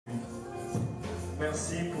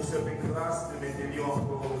Merci pour cette grâce de me tenir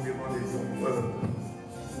encore au devant de ton peuple.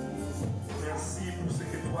 Merci pour ce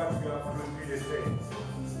que toi tu as prévu de faire.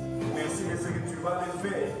 Merci de ce que tu vas le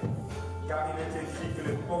faire. Car il est écrit que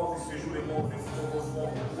les portes de ce jour de mort ne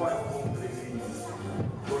proposeront point contre l'Église.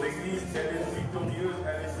 Ton Église, elle est victorieuse,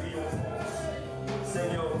 elle est triomphante.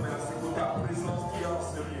 Seigneur, merci pour ta présence qui est en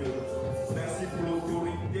ce lieu. Merci pour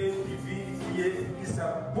l'autorité divine qui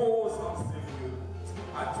s'impose en ce lieu.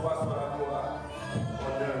 À toi soit la gloire,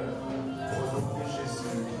 honneur, au nom de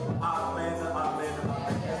Jésus. Amen, amen,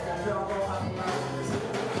 amen. Est-ce qu'on peut encore acclamer?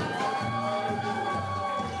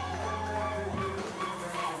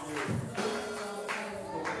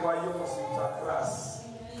 Nous croyons sur ta grâce.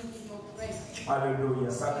 Alléluia.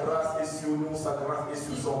 Sa grâce est sur nous, sa grâce est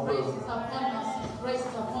sur son peuple.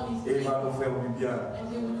 Et il va nous faire du bien.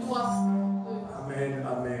 Amen,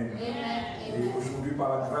 amen. Et aujourd'hui, par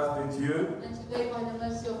la grâce de Dieu,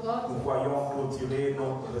 nous croyons clôturer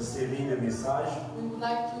notre série de messages.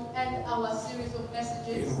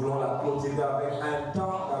 Et nous voulons la clôturer avec un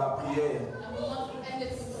temps dans la prière.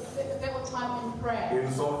 Et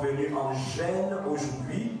nous sommes venus en gêne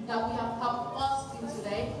aujourd'hui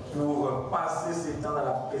pour passer ce temps dans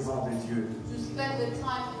la présence de Dieu.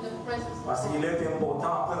 Parce qu'il est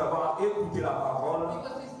important, après avoir écouté la parole,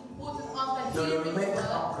 de le mettre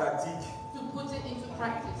en pratique.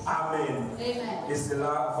 Amen. Et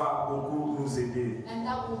cela va beaucoup nous aider.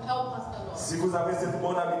 Si vous avez cette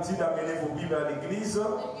bonne habitude d'amener vos Bibles à l'église,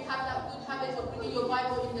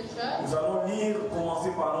 nous allons lire, commencer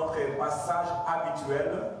par notre passage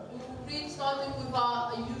habituel,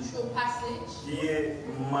 qui est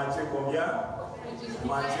Matthieu combien?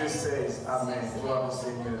 Matthieu 16. Amen. Gloire au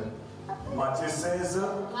Seigneur. Matthieu 16.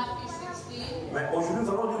 Mais aujourd'hui, nous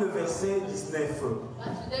allons lire le verset 19.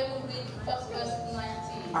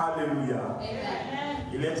 Alléluia. Amen.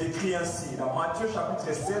 Il est écrit ainsi dans Matthieu chapitre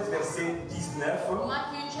 16, verset 19.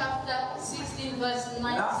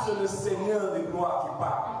 Là, c'est le Seigneur de gloire qui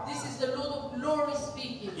parle. This is the Lord of glory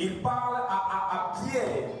speaking. Il parle à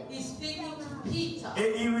Pierre. He's speaking to Peter.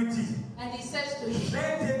 Et il lui dit, and he says to him, je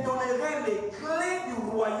te donnerai les clés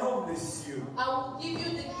du royaume des cieux. I will give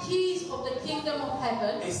you the keys of the kingdom of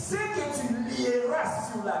heaven. Et ce que tu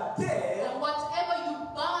lieras sur la terre, and whatever you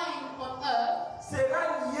bind on earth, sera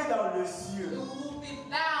lié dans le ciel. It will be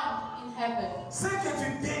bound in heaven. Ce que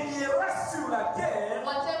tu dénieras sur la terre,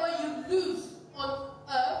 whatever you loose on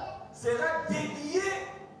earth, sera délié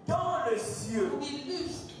dans le ciel. Will be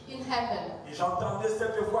loosed in heaven. Et j'entendais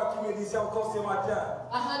cette voix qui me disait encore ce matin,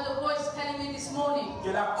 I heard a voice telling me this morning, que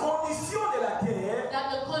la condition de la terre,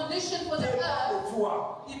 that the condition for the earth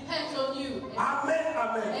toi depends on you. Amen,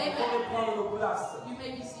 amen. Amen. On peut prendre nos places. You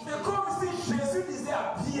may be seated. C'est comme si Jésus disait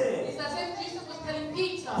à Pierre, It's as if Jesus was telling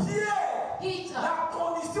Peter, Pierre, la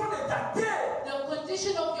condition de ta terre, the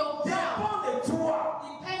condition of your dépend de toi.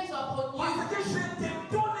 depends upon Parce you. que je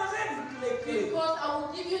te donnerai les clés. Because I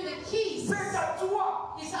will give you the keys. C'est à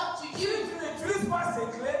toi. It's up to Si you. tu n'utilises pas ces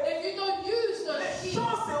clés, If you don't use those les keys,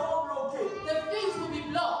 choses seront bloquées. the things will be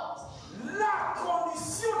blocked. La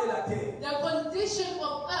condition de la terre The condition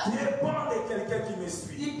of earth dépend de quelqu'un qui me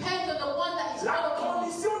suit. depends on the one that is La following you.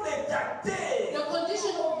 condition de ta terre The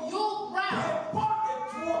condition of your ground dépend de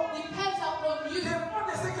toi. depends upon you. Dépend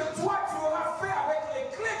de ce que toi tu auras fait avec les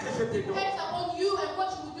clés que je te donne. Depends upon you and what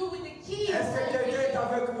you will do with the keys. Est-ce que quelqu'un est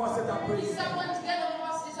avec moi cet Is après-midi? someone together with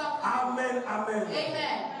us this afternoon? Amen, amen.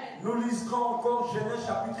 Amen. Nous liserons encore Genèse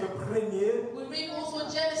chapitre 1er. We read also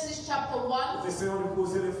Genesis chapter 1. Nous essayons de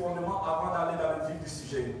poser les fondements avant d'aller dans le vif du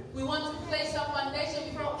sujet. We want to place our foundation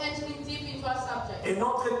before entering deep into our subject. Et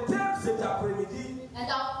notre thème cet après-midi, And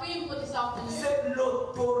our theme for this afternoon, c'est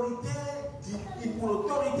l'autorité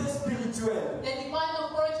spirituelle. the divine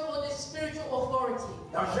authority or the spiritual authority.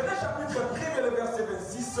 Dans Genèse chapitre 1er, le verset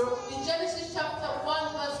 26, In Genesis chapter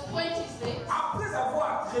 1 verse 26, après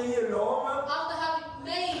avoir créé l'homme, after having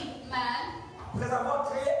made man, après avoir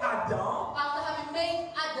créé Adam, after having made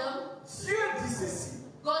Adam, Dieu dit ceci.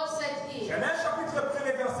 God said here, Genèse chapitre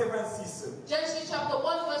 1er, verset 26. Genesis chapter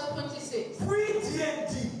 1 verse 26, Puis Dieu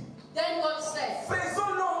dit, then God said, faisons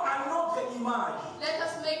l'homme à notre image, let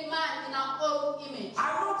us make man in our own image,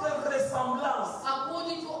 à notre ressemblance.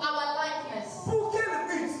 according to our likeness. Pour quel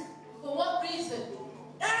but? For what reason?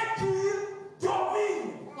 Et qu'il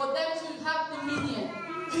domine. For them to have dominion.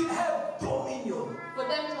 Qu'il ait dominion. For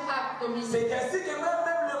them to have dominion. C'est ainsi que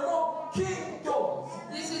même le mot kingdom.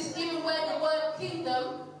 This is even where the word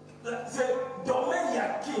kingdom, C'est domaine, il y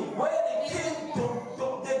a king. Where the king,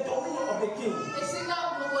 the dominion of the king.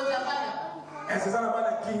 Est-ce que ça n'a pas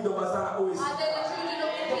de kingdom, ça n'a pas de are they the children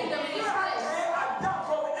of the kingdom in Dieu this a place? créé Adam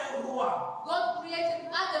comme un roi. God created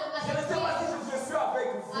Adam Je ne as sais a pas king. si je suis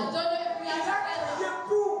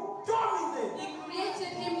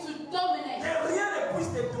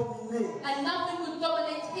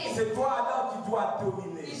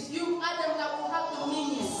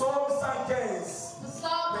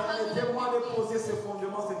poser ses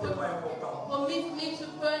fondements, c'est tellement important. For me to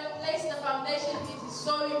place the foundation, it is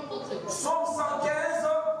so important. Psaume 115,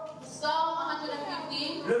 Psalm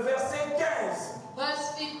 115, le verset 15.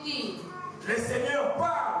 verse 15. Le Seigneur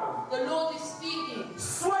parle. The Lord is speaking.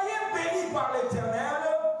 Soyez bénis par l'Éternel,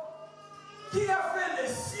 qui a fait les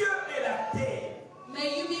cieux et la terre.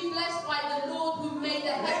 May you be blessed by the Lord who made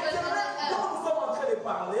the heavens and L'Éternel the dont earth. nous sommes en train de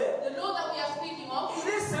parler, The Lord that we are speaking of, il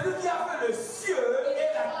est celui qui a fait les cieux is et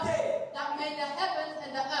the la one terre. that made the heavens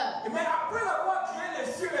and the earth. Mais après avoir créé les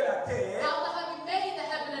cieux et la terre, After having made the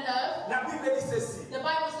heaven and earth, la Bible dit ceci. the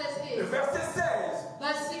Bible says Le here, verset 16.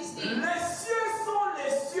 verse 16, Les cieux sont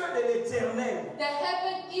les cieux de l'Éternel. the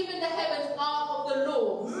heaven, even the heavens are of the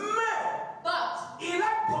Lord. Mais il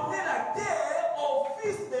a donné la terre au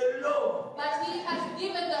Fils de l'homme. But he has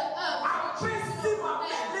given the earth to the children of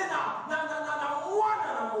men.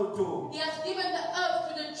 He has given the earth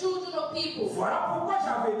to the children of people. Voilà pourquoi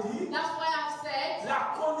j'avais dit That's why I've said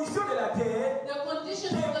la condition de la terre the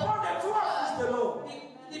condition of the dépend de toi, Fils de l'homme.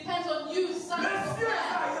 earth depends on you, son Le of ciel est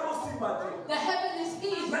man. arrivé aussi battu. The heaven is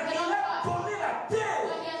his, Mais and il on a earth. donné la terre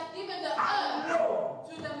But he has given the à earth l'homme.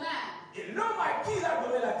 to the man. Et l'homme à qui il a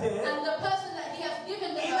donné la terre, And the person that he has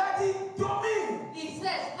given the il a earth, dit domine. he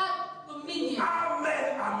says, have dominion.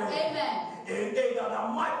 Amen, amen. Amen. Et dans la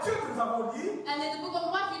Matthieu que nous avons dit, And in the book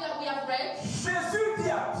of Matthew that we have read, Jésus dit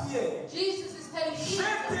à Pierre, Jesus is telling je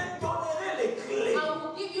Peter, te donnerai les clés. I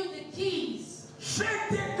will give you the keys. Je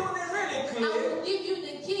te donnerai les I clés. will give you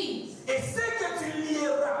the keys. Et ce que tu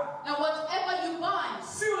lieras And whatever you bind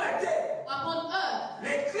sur la terre, upon earth,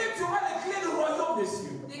 les clés, tu auras les clés du royaume des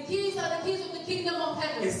cieux. the keys are the keys of the kingdom of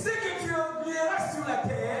Et heaven. ce que tu lieras sur la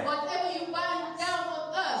terre Whatever you bind down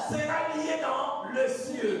on earth, sera lié dans le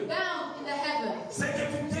ciel. bound in the heaven. Ce que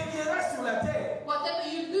tu délieras sur la terre Whatever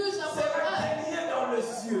you lose upon sera earth délié dans le will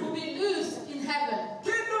ciel. be loosed in heaven.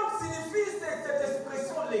 Qu'est-ce donc signifie cette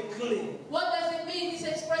expression les clés? What does it mean, this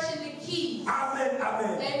expression, the keys? Amen,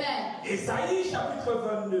 amen. Amen. Ésaïe chapitre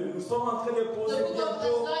 22, nous sommes en train de The poser book of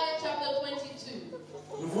bientôt. Isaiah chapter 22.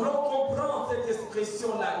 Nous voulons comprendre cette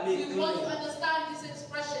expression-là, les We want to clés. understand this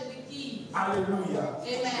expression, the keys. Alléluia.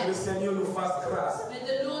 Amen. Que le Seigneur nous fasse grâce. May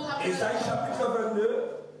the Lord have Ésaïe mercy. chapitre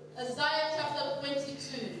 22, Isaiah chapter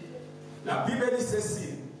 22. la Bible dit ceci.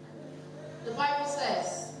 The Bible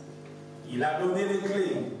says, Il a donné les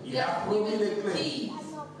clés. He Il a has promis given les the clés. keys.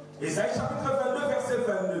 Ésaïe chapitre 22, verset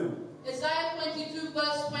 22. Isaiah 22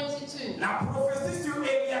 verse 22. La prophétie sur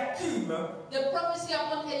Eliakim. The prophecy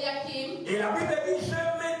upon Eliakim. Et la Bible dit, je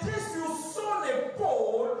mettrai sur son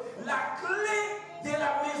épaule la clé de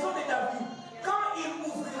la maison de David. Quand il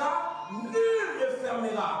ouvrira, nul ne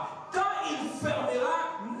fermera. Quand il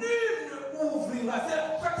fermera, nul ne ouvrira.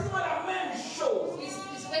 C'est pratiquement la même chose.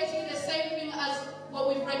 It's basically the same thing as what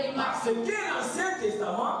we've read in Parce Matthew. que l'Ancien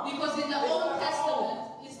Testament, Because in the Old Testament,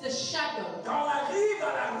 it's the shadow. quand on arrive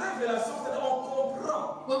à la révélation, c'est-à-dire on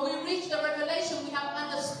comprend. When we reach the revelation, we have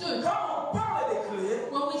understood. Quand on parle des clés,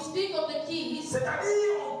 When we speak of the keys,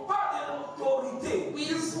 c'est-à-dire on parle de l'autorité, we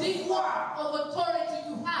du speak pouvoir. of authority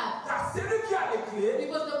you have. Car celui qui a les clés,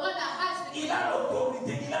 Because the one that has the il keys a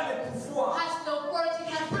l'autorité, il a le pouvoir. has the authority,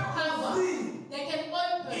 Il has the peut power. ouvrir, They can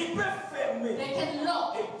open, il peut fermer. they can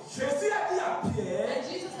lock. Et Jésus a dit à Pierre, And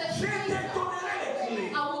Jesus said je to te Peter, donnerai les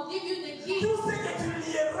clés. I will give you the keys. Tout ce que tu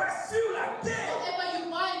lieras sur la terre, Whatever you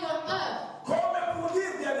bind on earth, comme pour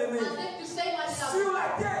dire bien-aimé, as if to say, my sur beloved, la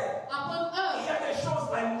terre, upon il earth, y a des choses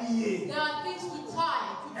à lier. there are things to tie,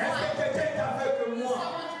 to Est-ce que bind. quelqu'un est avec moi?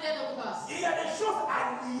 Someone together with us. Il y a des choses à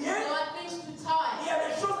lier, There are things to il y tie, a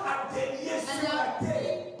des choses à délier and sur there la are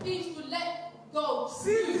terre. things to let go.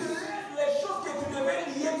 Si tu laisses les choses que tu devais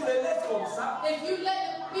lier, tu les laisses comme ça, If you let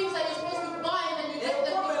the things that you're supposed to bind and you et let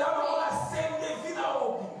them comme là, on be va s'aimer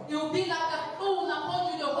finalement. free, it will be like a fool upon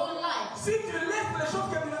you the whole life. Si tu laisses les choses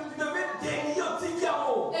que tu devais délier au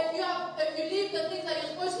tikiamo, If you leave the things that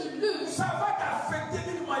you're supposed to lose, ça va t'affecter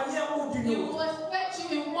d'une manière ou d'une it autre. will affect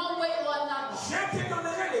you in one way or another. Je te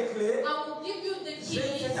donnerai les clés, I will give you the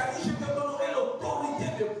keys, c'est-à-dire je te donnerai l'autorité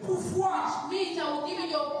de pouvoir. which means I will give you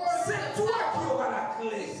your authority. C'est toi qui auras la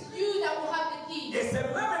clé. It's you that will have the keys. Et ces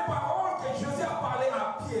mêmes paroles que Jésus a parlé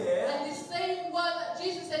à Pierre, And the same word that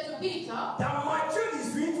Jesus said to Peter, dans Matthieu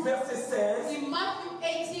 18, verset 16, in Matthew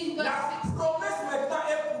 18 la verse 6, promesse maintenant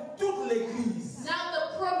est pour toute l'Église. now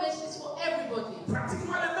the promise is for everybody.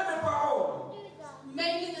 Pratiquement les mêmes paroles.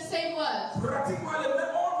 Mainly the same words. Pratiquement les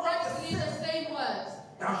mêmes ordres. Practically the same words.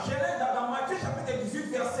 Dans Genèse, dans Matthieu chapitre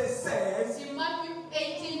 18, verset 16, In Matthew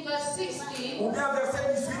 18 verse 16, ou bien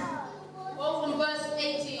verset 18, or from verse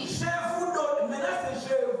 18, je vous donne, maintenant c'est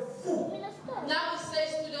je vous. now it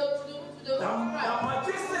says to the Dans crowd.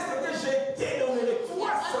 Matthieu 16, c'était je t'ai donné. Tu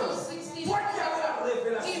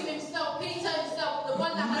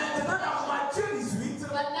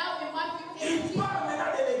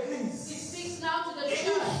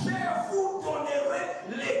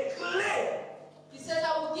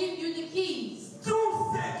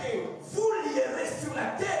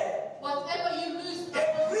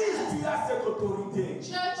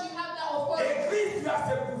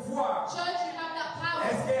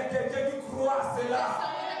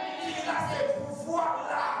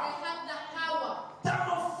pouvoirs-là. They have that power. Dans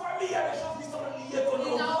nos familles, il y a des choses qui sont liées qu'on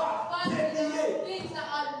In doit our family, there délier. are things that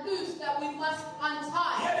are loose that we must Il y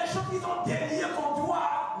untie. a des choses qui sont déliées qu'on doit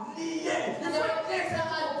lier. And there are things that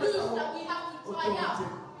are loose that we have to tie up.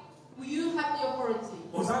 You have the authority.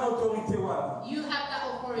 Vous avez l'autorité, voilà. You have that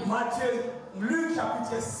authority. Matthieu, Luc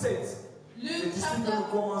chapitre 7. Luke C'est ici que nous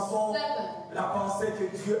chapter commençons 7. la pensée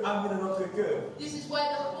que Dieu a mis dans notre cœur. This is where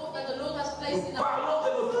the thought that the Lord has placed Nous in our parlons de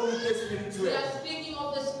hearts. l'autorité We spirituelle. are speaking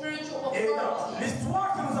of the spiritual Et dans authority.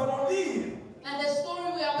 l'histoire que nous allons lire, And the story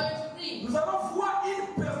we are going to read, nous allons voir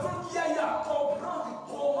une personne qui a eu à comprendre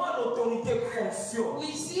comment l'autorité fonctionne.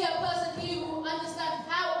 we see a person here who understands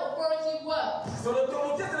how authority works. Son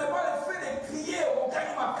autorité, ce n'est pas le fait de crier au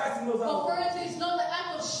gagne ma casse nos enfants. Authority is not the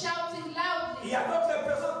act of shouting Il loudly. y a d'autres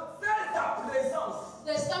personnes, fais ta présence.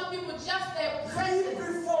 There's some people just their Crie presence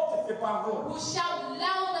plus fort que tes paroles. who shout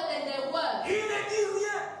louder than their words. Il ne dit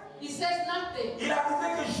rien. He says nothing. Il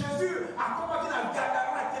arrivait que Jésus a combattu dans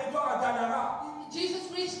Gadara, le territoire à Gadara. Jesus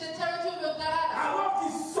reached the territory of Gadara. Alors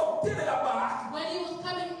qu'il sortait de la baraque, When he was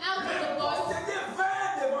coming out of the le boat, possédé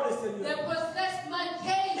vint devant le the Seigneur. possessed man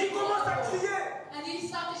came Il commence à crier. and he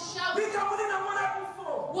started shouting,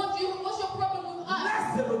 what's your problem with us?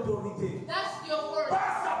 Laisse l'autorité. That's the authority.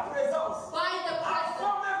 Par sa présence. By the presence.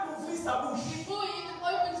 Avant même d'ouvrir sa bouche. Before he even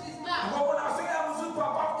opens his mouth.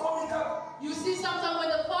 You see sometimes when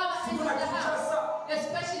the father enters the house,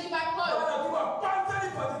 especially back home,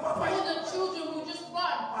 all the children will just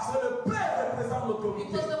run Parce que le Père représente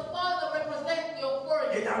l'autorité. because the father represents the Et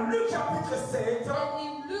authority. dans Luc chapitre 7, And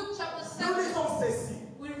in Luke chapter nous 7, lisons ceci.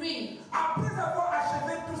 we read, Après avoir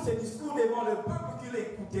achevé tous ses discours devant le peuple qui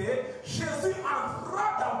l'écoutait, Jésus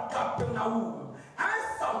entra dans Capernaum.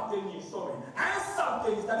 Un centenier,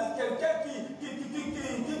 c'est-à-dire quelqu'un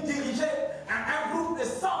qui dirigeait un groupe de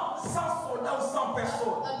 100 soldats ou 100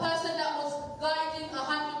 personnes. a person that was guiding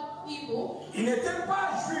 100 people. Il n'était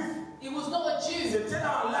pas juif, He was not a Jew. c'était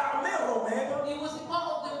dans l'armée romaine. He was a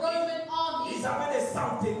part of the Roman army, Ils avaient des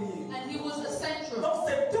centeniers. and he was a central. Donc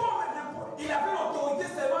cet homme, il avait l'autorité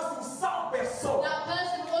seulement sur 100 personnes. That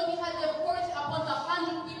person only had the authority upon the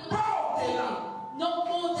 100 people that he was not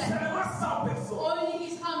more than. Seulement 100 personnes. Only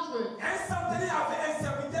his 100. Un centenier avait un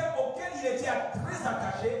serviteur auquel il était très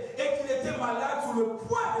attaché et qu'il était malade sur le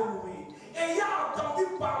point de mourir. Ayant entendu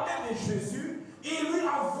parler de Jésus, il lui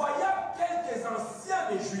envoya quelques anciens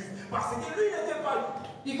des Juifs. Parce que lui n'était pas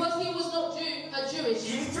juif. Because he was not Jewish,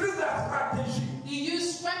 Il utilise la stratégie. he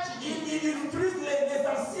used strategy. Il utilise les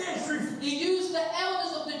anciens juifs. He used the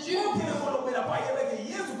elders of the Pour Jews. qu'il ne soit pas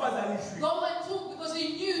Jésus pas allé juif. Go and talk because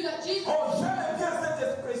he knew that Jesus. Oh, j'aime bien cette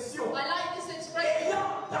expression. I like this expression.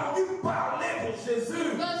 Ayant entendu parler de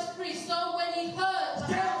Jésus, Verse 3. So when he heard about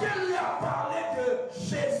quelqu'un lui a parlé de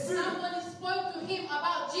Jésus. somebody spoke to him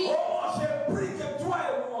about Jesus, Oh, j'ai pris que toi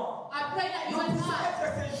et moi, I pray that you nous and puissions I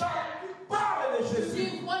être ces gens qui parlent de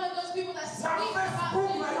Jésus. be one of those people that Dans speak about Facebook,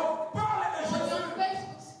 Jesus. nous parle de On Jésus. your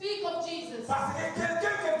Facebook, speak of Jesus. Parce que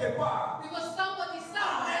quelqu'un quelque part Because somebody a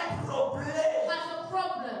somewhere un problème. has a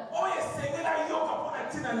problem. Oh, et c'est là, il y a un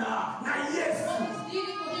tina na Yesu. What is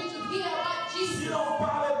needed for him to hear about Si Jesus? l'on ne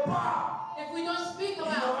parle pas, If we don't speak il n'y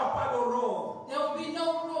about aura pas d'aurore. it, there will be no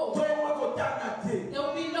rule. Toi et moi, qu'on t'a naté. There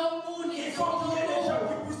will be no mourning. Il There faut will qu'il y ait be des no gens rule.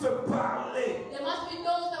 qui puissent parler. There must be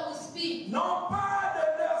those that will speak. Non pas de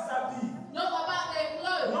leurs habits, Not about their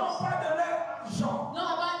clothes. non pas de leur argent, Not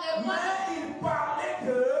about their money. mais ils parlaient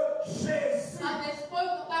de Jésus. And they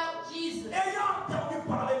spoke about Jesus. Ayant entendu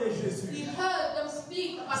parler de He Jésus, heard them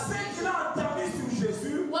speak about ce qu'il Jesus. a entendu sur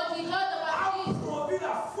Jésus What he heard a about Jesus produit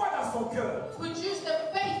la foi dans son cœur. produced the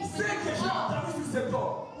faith Ce in que his j'ai heart. entendu sur cet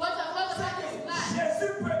homme, What I heard c'est about que this man.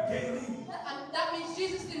 Jésus peut guérir. And that means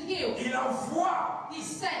Jesus can heal. Il envoie He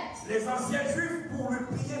sent les anciens juifs pour lui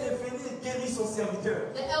prier de venir guérir son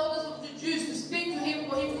serviteur. the elders of the Jews to speak to him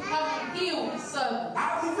for him to come and heal his servant.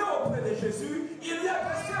 Arrivé auprès de Jésus, il lui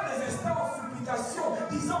adressa des instants en supplication,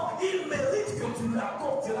 disant, il mérite que tu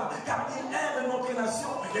l'accordes là, car il aime notre nation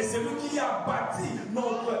et c'est lui qui a bâti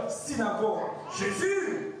notre synagogue.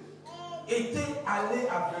 Jésus était allé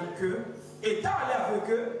avec eux,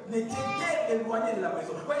 n'était guère éloigné de la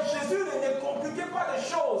maison. Ouais, Jésus ne compliquait pas les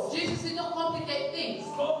choses. Jesus did not complicate things.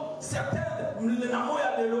 Comme certains,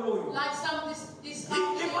 Like some this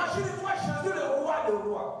imagine-toi Jésus le roi des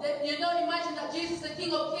rois. you know, imagine that Jesus is the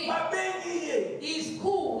King of Kings. He is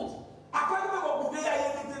called. He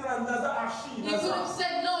could have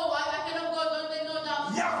said, no, I cannot go, don't they know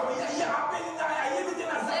now.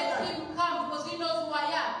 Let him come because he knows who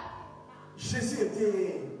I am. Jésus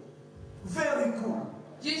était very cool.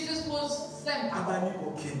 Jesus was sent. Abani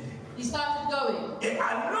Okende. He started going. Et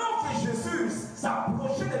alors que Jésus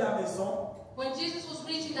s'approchait de la maison, When Jesus was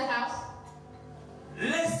reaching the house,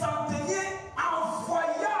 les centeniers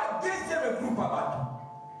envoyaient un deuxième groupe à Batu.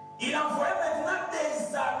 Il envoyait maintenant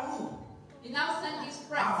des amis. he now sent his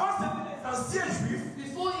friends. Avant, c'était les anciens juifs.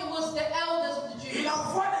 Before it was the elders of the Jews. Il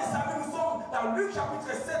envoie les amis. Nous sommes dans Luc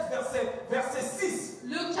chapitre 7, verset 6.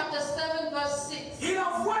 Luke chapter 7, verse 6. Il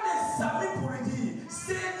envoie des amis pour lui dire,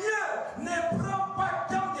 Seigneur, ne prends pas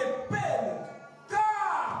tant de peine,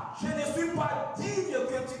 car je ne suis pas digne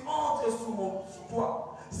que tu entres sous toi.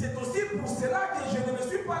 C'est aussi pour cela que je ne me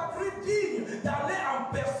suis pas cru digne d'aller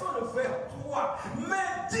en personne vers toi.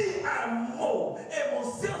 Mais dis un mot et mon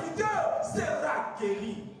serviteur sera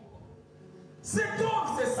guéri. Cet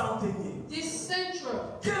homme s'est centenier. This century,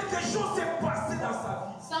 Quelque chose s'est passé dans sa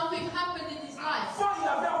vie. something happened in his life. Avant, il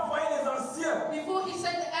avait envoyé les anciens. Before he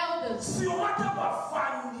sent the elders, Sûrement dans ma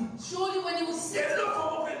famille. surely when he was Et sick, là,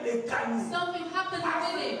 comment les gagner? something happened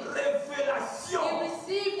within him. Révélation. He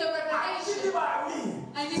received the revelation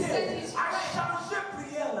and he said his a prayer changé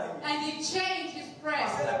prière là. and he changed his Parce prayer.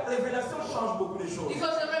 que la révélation change beaucoup de choses.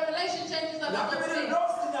 Because the revelation changes a La lot of Bible dit, things.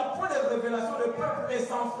 lorsqu'il n'y a point de révélation, le peuple est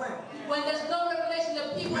sans frein. When there's no revelation, the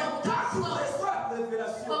people Mais are quand tu slow. reçois la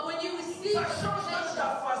révélation, But when you receive ça the change même revelation, ta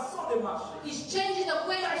façon de marcher. it's changing the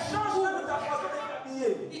way Ça you change move. même ta façon de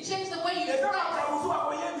t'habiller. It changes the way you Et quand dress. Kaouzo a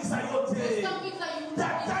voyé Misayote, There's some things that you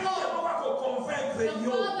Tata know. on va convaincre The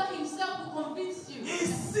yo. Father himself will convince you.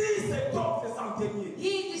 Ici, cet homme c'est centenier.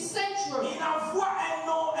 He is central. Il envoie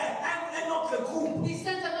un autre groupe He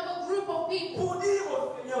sent another group of people pour dire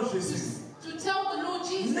au Seigneur Jésus, to tell the Lord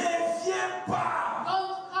Jesus, ne viens pas.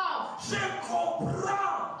 don't come. Je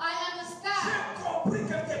comprends. I understand. J'ai compris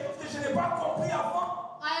quelque chose que je n'ai pas compris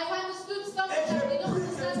avant. I have understood Et something that I je didn't prie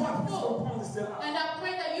que toi understand puisses before. comprendre cela. And I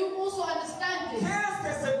pray that you also understand it. Qu'est-ce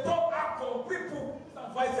que cet homme a compris pour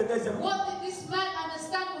envoyer ce deuxième groupe? What did this man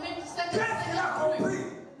understand for him to send the Qu'est-ce qu'il a second group? compris?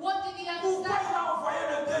 What did he Pourquoi understand? il a envoyé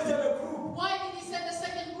le deuxième groupe? Why did he send the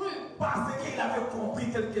second group? Parce qu'il avait compris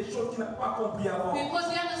quelque chose qu'il n'a pas compris avant. Because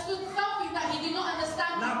he understood something that he did not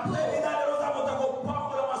understand before.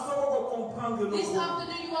 This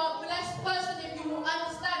afternoon you are a blessed person if you will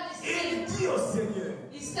understand this Il thing. dit au Seigneur,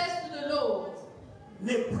 He says to the Lord,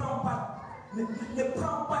 ne prends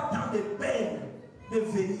pas tant de peine de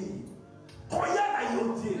venir.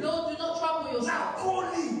 Lord, do not trouble yourself.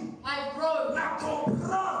 I've grown.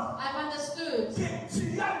 I've understood Que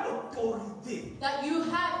tu as l'autorité. that you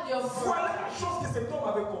have the authority. Voilà la chose que cet homme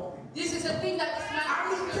avait compris. This is the thing that this man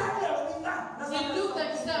understood. He looked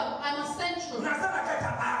at himself. I'm a central.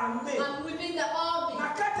 I'm within the army.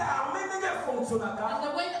 And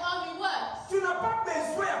the way the army works, Tu n'as pas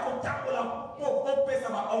besoin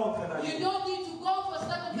you don't need to go to a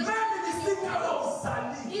certain place.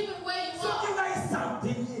 Even where you are.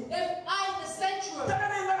 If I, the central,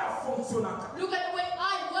 look at the way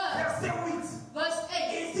I work. Verset 8. Verse 8.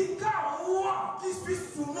 Il dit car moi qui suis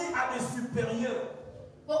soumis à des supérieurs,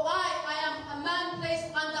 For I am a man placed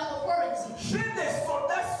under authority, j'ai des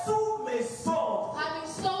soldats sous mes ordres. having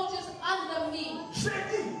soldiers under me. J'ai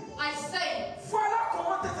dit, I say, voilà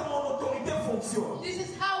comment est-ce que mon autorité fonctionne. this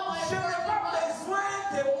is how my Je n'ai authority pas works. besoin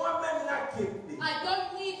de moi-même l'acquitter. I don't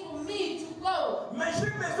need for me to go. Mais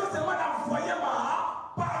j'ai besoin seulement d'envoyer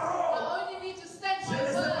ma parole. I only need to send Je my ne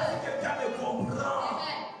sais pas si word. quelqu'un me comprend.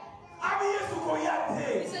 Amen. Habillé sous He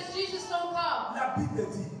Goyate, says, Jesus don't come. la Bible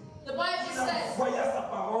dit, The Bible il says, envoya sa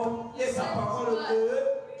parole et sa parole le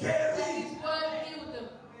that guérit. his word healed them.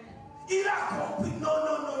 Il a compris, non.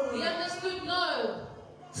 He understood, no,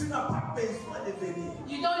 Tu n'as pas besoin de venir.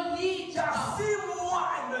 you don't need to Car come. si moi,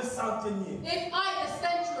 le centenier, If I, the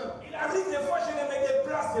central, il arrive des fois, je ne me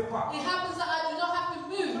déplace pas. it happens that I do not have to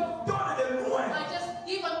Je move. donne de loin. I just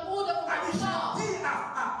give an order from Je afar. dis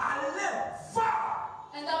à l'air, va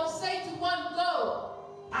And I will say to one, go.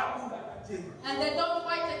 à Bougadaté. And they don't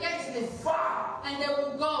fight against him. Va. And they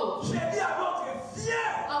will go. Je dis à l'autre,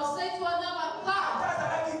 viens. I will say to another, come.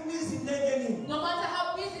 No matter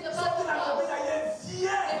how busy the person was.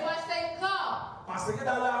 If I say come, Parce que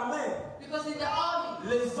dans l'armée, because in the army,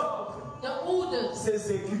 les ordres the orders,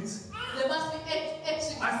 s'exécutent. they must be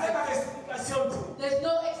executed. Avec la explication, There's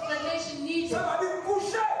no explanation needed. ça va dire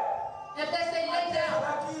coucher. If they say lay down,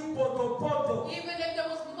 Qui poto. even if there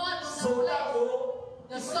was mud on the Soldat, place,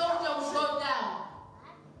 the soldier will go down.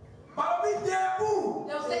 parmi debout.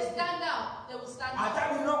 They will say stand up. They will stand up.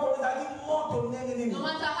 Attends, non, comme ça dit, monte au nez. No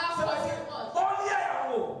matter how Ça va close dire, it was. on y est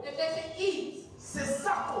en haut. If they say eat,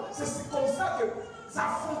 C'est comme ça que ça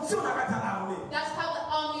fonctionne avec l'armée. that's how the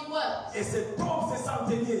army works. Et cet homme, ce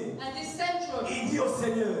centenier, And this central, il dit au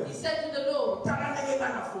Seigneur, he said to the Lord,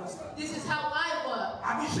 this this is how I work.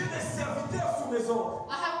 j'ai des serviteurs sous mes ordres.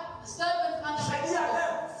 I have servants under J'ai my dit à control.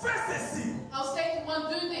 l'un, fais ceci. I one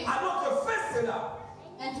do this, alors que fais cela,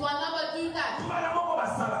 and to another do that,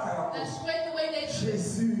 and straight away they do.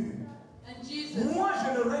 Jésus, And Jesus, moi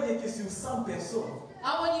je ne règne que sur 100 personnes.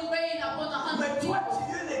 I only reign upon 100 Mais toi people.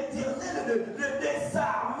 tu es l'éternel, le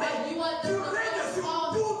désarmé. But you are the Tu règnes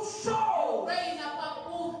sur toutes choses. reign upon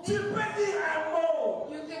all Tu things. peux dire un mot.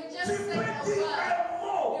 You can Tu just peux say a dire word. un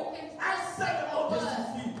mot. You can Un just seul say a mot te word.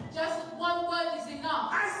 suffit. Just one word is enough.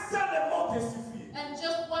 Un seul mot te suffit. And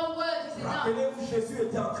just one word is enough. Rappelez-vous, Jésus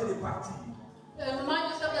était en train de partir. Remind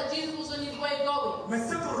yourself that Jesus was on his way going. Mais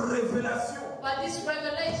cette révélation But this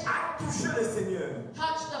revelation a touché le Seigneur.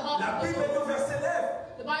 touched the heart La of the Bible dit Lord. au verset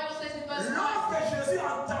 9. The Bible says in verse 9, Lorsque Jésus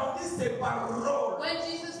entendit ces paroles, when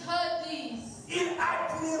Jesus heard these, il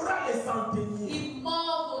admira les centeniers. he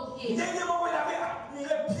marveled him. Dernier moment, il avait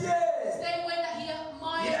admiré Pierre. Same way that he Il a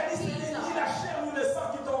admired dit, ce n'est ni la Peter. chair ni le sang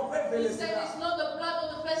qui t'ont révélé He said, cela. it's not the blood or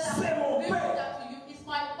the flesh that C'est has mon revealed Père. that to you, it's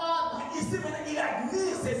my Father. Mais ici maintenant, il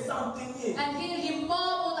admire ces centeniers And here he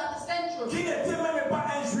marveled at the central, qui n'étaient même pas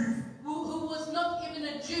un juif. who was not even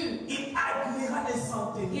a Jew. Il admira les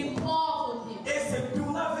centeniers He marveled him et se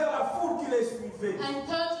tourna vers la foule qui les suivait. and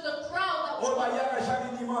turned to the crowd that Au was Bayard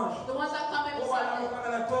chaque dimanche. the ones that come every Au Bayard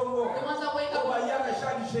Sunday, la Congo. the ones that wake Au up, Bayard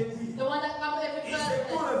chaque jeudi. the ones that come every Il se Thursday.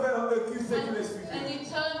 tourne vers eux qui ceux qui les And suivaient. he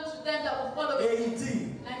turned to them that were following Et him, il dit,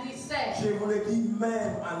 and he said, je vous le dis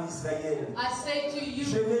même en Israël, I say to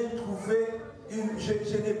je you,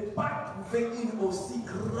 n'ai pas trouvé une aussi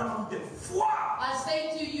grande foi. I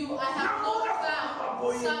say to you, I have not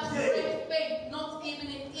found such great faith, not even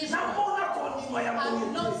in Israel. I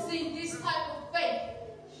have not seen this type of faith.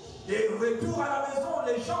 Et retour à la maison,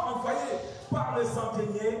 les gens envoyés par le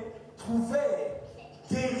centenier trouvaient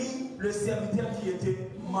guéri le serviteur qui était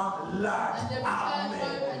malade. And they returned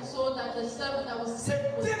home Amen. and saw that the servant that was sick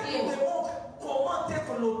C'est was ce qui healed. démontre comment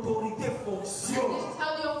est-ce que l'autorité And fonctionne. this is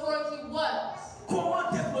how the authority works. Comment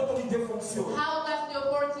est-ce que l'autorité fonctionne. How does the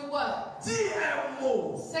authority work? Dis un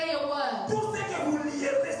mot. Say a word. Tout ce que vous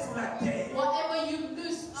lierez sur la terre Whatever you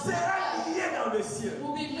loose on the sera earth lié dans le ciel.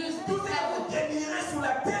 will be loosed Tout in ce que vous heaven. délirez sur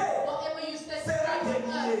la terre. Whatever you set Sera free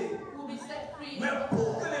on délié. earth will be set free. Mais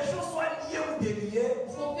pour que les choses soient liées ou déliées,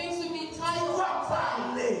 For things to be tu tied dois or tied,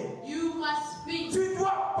 parler. you must speak. Tu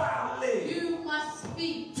dois parler. You must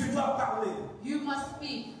speak. Tu dois parler. You must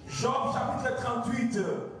speak. Job chapitre 38,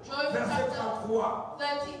 verset 33.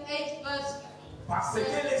 38 verse. Parce que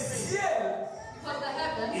les ciels, Because the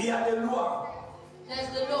heaven, il y a des lois. there's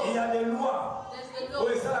the Il y law. a des lois. There's the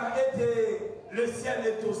Oui, law ça a été, le ciel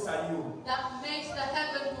est au saillot. that makes the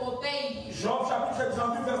heaven to obey you. Job chapitre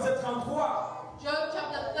 38, verset 33. Job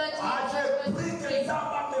chapter 38 Ah, j'ai pris verse que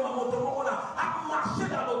 23. à marcher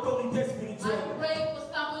dans l'autorité I spirituelle. pray for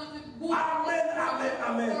somebody to move Amen, in amen, this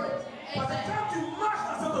amen. authority. Parce que Amen. quand tu marches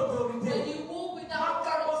dans cette autorité, When you move with that authority,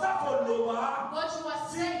 Makabosa Koloba, what you are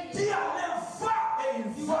tu saying, dis à l'un va et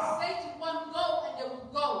il you va. will say to one go and they will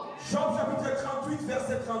go. Job chapitre 38,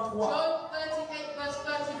 verset 33. Job 38 verse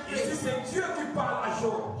Ici, 33. c'est Dieu qui parle à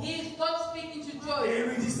Job. He is God speaking to Et Job. il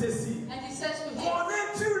lui dit ceci. And he says to him,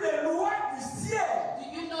 Connais-tu les lois du ciel?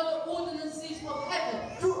 do you know the ordinances of heaven?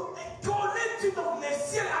 Connais-tu donc les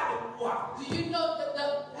ciels à des lois? Do you know that the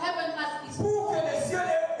heaven has its Pour que laws? les ciels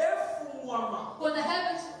aient foumoiement. For the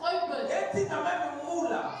heavens open Et tu n'as même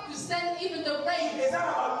moula. to send even the rain. Les gens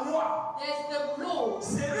ont la loi. There's the law.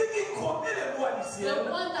 C'est lui qui connaît les lois du ciel.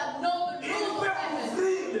 The one that knows the Il laws peut of heaven.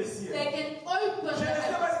 ouvrir le ciel. They can open Je the ne sais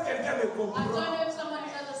heaven. pas si quelqu'un me I don't comprend. know if someone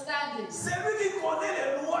is understanding. C'est lui qui connaît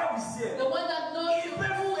les lois du ciel. The one that knows Il the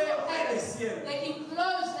peut rules of fermer le heaven. ciel. They can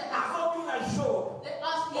close the heaven. Avant qu'il n'a chaud. They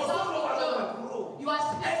ask me, Job, you are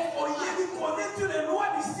speaking to us. Connais-tu les lois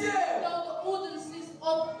du You ciel? know the ordinances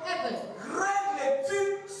of heaven. Règles-tu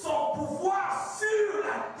son pouvoir sur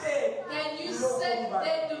la terre? Can you set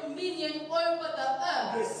their dominion over the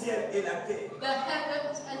earth, Le ciel et la terre. the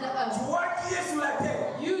heavens and the earth? Toi qui es sur la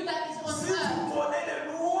terre, You that is on si tu earth, connais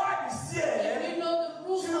les lois du if ciel, you know the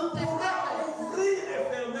rules tu of the pourras heaven, ouvrir et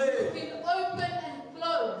fermer. you can open and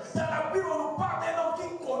close. Dans la Bible, on nous parle d'un homme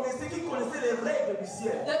qui connaissait les règles du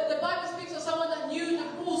ciel. The Bible speaks of someone that knew the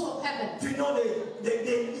rules of heaven. Du nom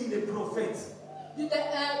des prophètes. The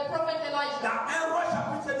prophet Elijah. Dans 1 Roi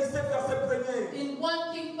chapitre 17, verset 1er, In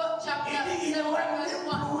 1 King chapter il dit il 7 n'y aura verse ni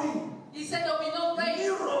 1, pluie, he said there will be no ni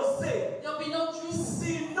rain, rosée, there will be no dew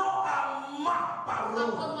sinon à ma parole.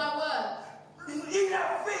 upon my word. Il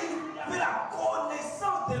avait la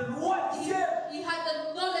connaissance des lois du ciel. He had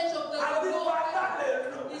the knowledge of the Alors, il law of parla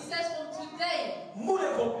heaven. de He says from today moule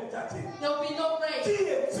complétatif. there will be no rain. Qui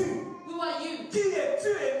es-tu? Who are you? Qui es-tu,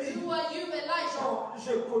 Élie? Who are you, Elijah? Non,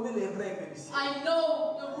 je connais les règles du ciel. I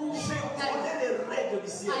know the rules Je of connais heaven. les règles du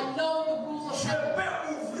ciel. I know the rules of Je heaven.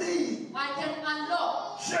 peux ouvrir I can unlock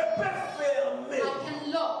Je peux fermer. I can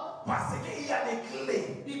lock. Parce qu'il y a des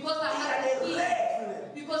clés. Because I Il y a have des the keys.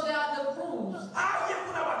 règles. Because there are the rules. Ah, il y a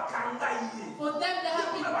une bakanga ici. For them, they have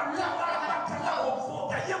been blocked. They have closed.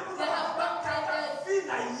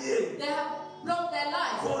 They have blocked their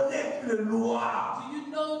life. Connais les lois. Do you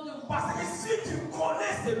know the Parce que si tu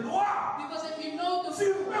connais ces lois, Because if you know the tu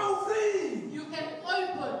peux ouvrir. you can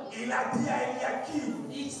open. Il a dit à Eliakim,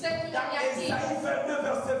 He said to dans Eliakim, Esaïe 29,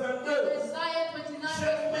 verset 22, Isaiah 29, je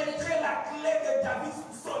mettrai la clé de David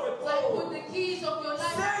sur son I épaule. put the keys of your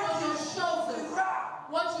life C'est on your qui shoulders. ouvrira,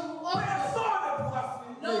 What you open, personne ne pourra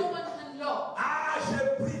no fermer. one can lock. Ah, je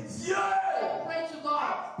prie Dieu. I pray to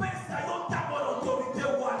God Appelle ça, yon ta bonne autorité,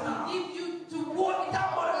 wana. to give you to walk with that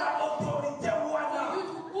Ta bonne authority, autorité, for wana. you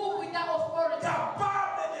to walk with that authority,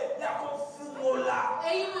 Capable de la konfumola.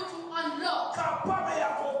 able to unlock, Capable ya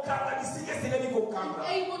kokanga, bisike seleni and kokanga.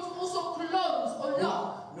 able to also close or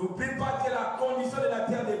lock. N'oublie pas que la condition de la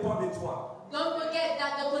terre dépend de toi. Don't forget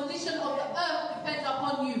that the condition of the earth depends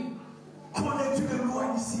upon you. Connais-tu les lois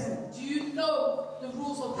du ciel? Do you know the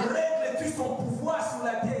rules of heaven? Règles-tu son pouvoir sur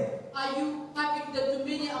la terre? Are you having the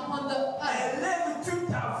dominion upon the earth? Élèves-tu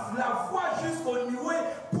la voix jusqu'au niveau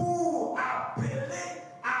pour appeler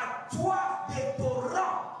à toi des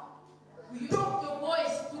torrents? You lift your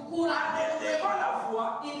voice to call En out the élevant rain. la voix,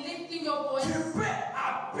 In lifting your voice, tu peux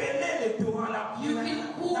appeler les torrents, la pluie. You can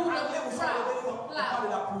call Dans the l'anglais, vous cloud. savez, on parle de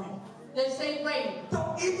la pluie. they say rain. Donc,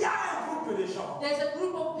 il y a un groupe de gens There's a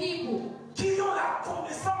group of people qui ont la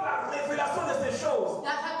connaissance, la révélation de ces choses,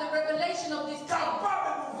 that have the revelation of these things,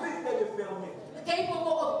 capables d'ouvrir et de fermer. capable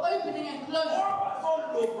of opening and closing. Or,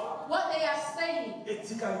 What they are saying et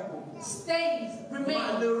Tikalipo. stays, remains.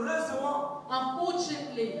 Malheureusement,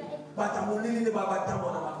 Unfortunately, batamoneli ne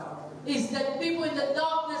babatamo na makambo. is that people in the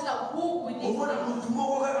darkness that walk with these Omona things. mutu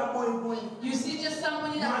moko kaka boy. You see just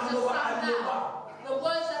somebody that just found out the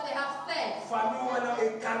words that they have said. Famille wana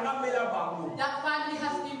ekangamela bango. That family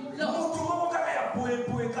has been blocked. Mutu moko kaka ya boy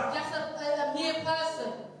kaka. Just a mere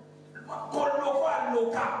person. Koloko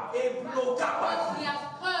aloka e bloka What he baki. has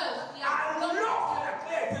cursed, he has Alors blocked. que la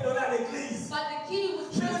clé a été donnée à l'église. But the key was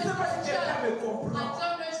Je ne given to sais pas the si quelqu'un me church. I comprend.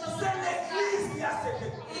 don't know if someone C'est understands. l'église qui a cette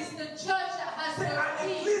clé. It's the church that has C'est à the key.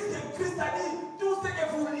 l'église que Christ a dit tout ce que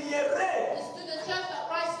vous lierez, It's to the church that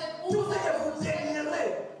Christ said, tout ce que vous that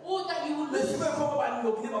dénierez. you will Mais lose. si vous comment va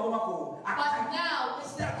nous dire comment ko. But now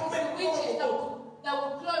it's the witches that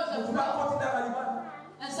will close Vous and pouvez block. continuer à Liban.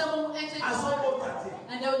 And someone will enter À the son home côté.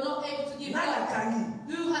 and they were not able to give Nana blood. kani.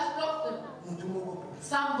 Who has blocked them? Mutu moko.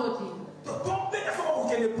 Somebody. Donc mais ça va vous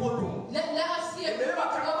qu'elle polo. Let us see a Mais people va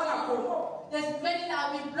carrément na go. Congo. There's many that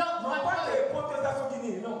have been blocked Non by pas God. que protestation qui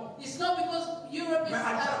non. It's not because Europe is Mais a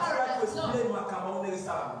à chaque fois que paradise, no. expliquer nous à Cameroun et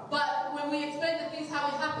ça. But when we explain the things how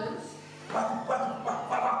it happens,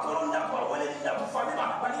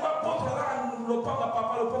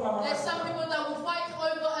 there's some people that will fight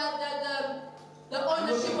over the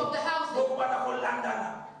ownership of the houses.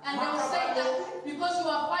 And they will say that because you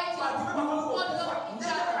are fighting, you will follow each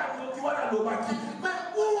other.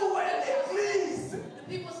 The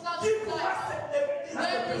people start to fight.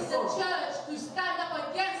 Where is the church to stand up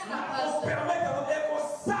against that person and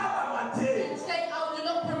say, I will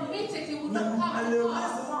not permit it, it will not come to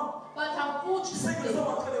pass. But unfortunately,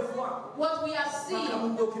 what we are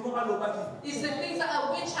seeing is the things that a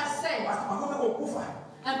witch has said,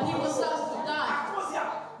 and people start to die.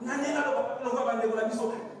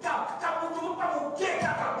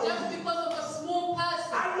 Just because of a small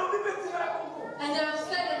person, and they have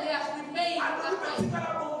said that they have remained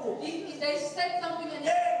that way. They said something and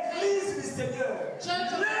they Church of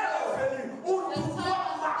the Lord, the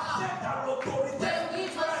time has come where we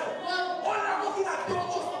must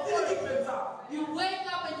walk. You wake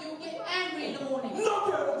up and you get angry in the morning. You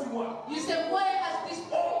say, where has this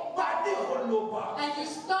been? And you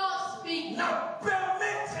start speaking. I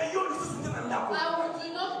will do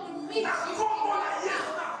not permit you in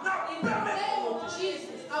the name of Jesus.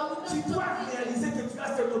 I will not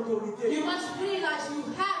permit you. You must realize you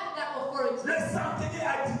have that authority.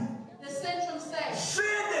 The centrum says,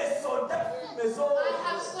 I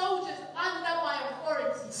have soldiers under my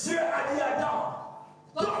authority. God said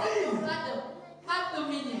to Adam, have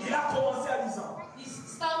dominion. Il a commencé à 10 ans. He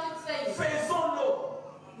started saying, Faisons-le.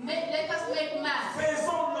 let us make man.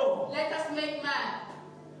 Faisons-le. Let us make man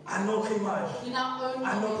À notre image. in our own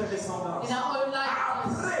À notre image, descendance. in our own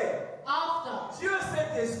likeness. Après, After Dieu s'est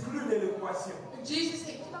exclu de l'équation.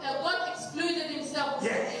 God excluded himself.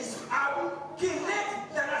 Yes. Qui let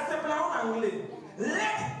dans la simple en anglais.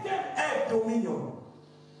 Let them have dominion.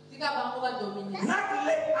 Not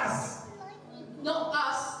let us. Not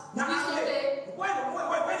us. Now, We should say, when he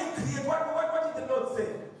created, what did the Lord say?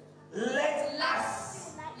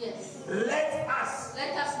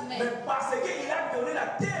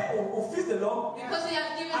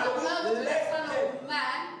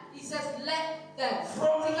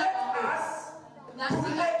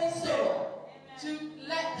 empty soul. To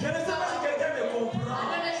let Je ne sais pas si quelqu'un me comprend. I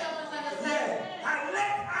don't know if someone's understanding. And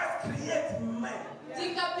let us create men.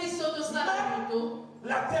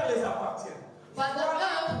 La terre les appartient. But the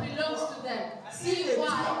earth belongs to them. See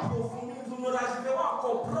why? Nous n'arriverons à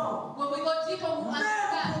comprendre. When we go deeper, we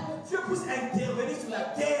understand. Dieu puisse intervenir sur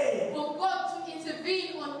la terre. For God to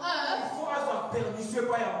intervene on earth, il faut avoir permission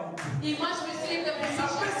par l'amour. He must receive the permission.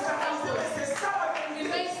 Ça peut scandaliser, mais c'est ça la vérité. He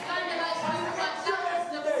may scandalize you, but that is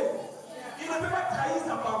the truth. Il ne peut pas trahir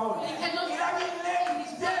sa parole. He cannot Il a mis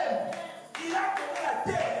les terres. Il a donné la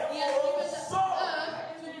terre. He has given the earth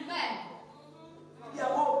to men.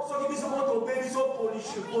 So if we destroy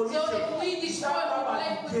pollution,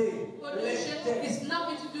 it's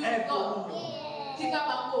nothing to do with God.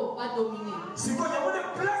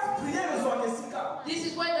 This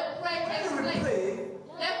is where the prayer takes place.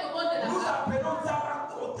 Nous appelons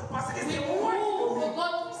we move for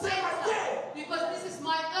God to say that, because this is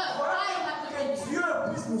my earth. I have the dominion.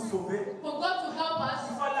 For God to help us,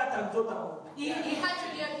 He had to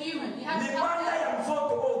be a human. He had to be outside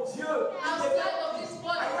of this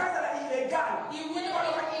body. He wouldn't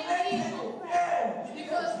be illegal.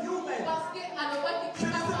 Because I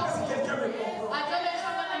don't know if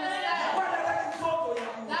someone understands.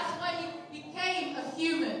 That's why he became a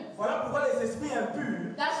human.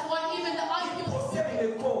 That's why even the impure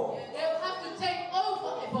spirits, they have to take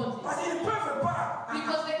over a body.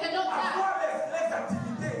 Because they cannot have.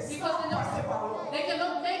 Because they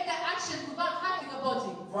cannot make their actions without having a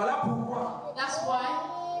body. That's why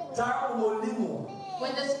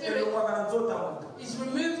when the spirit is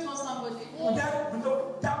removed from somebody, when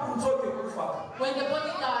the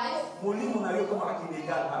body dies,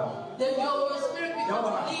 then your spirit becomes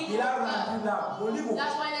legal.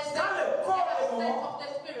 That's why they say the state of the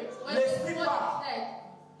spirit. When the body is dead,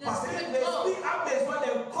 the spirit goes.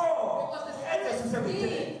 Because the spirit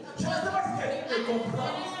needs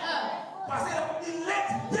on this earth.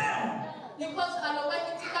 Because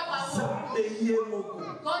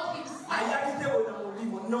God himself,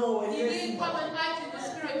 he didn't come and act in the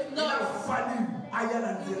spirit. No. It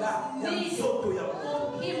needed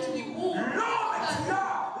for him to be born.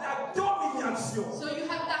 So you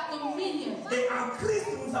have that dominion. Et en Christ,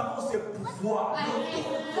 nous avons ce pouvoir. And in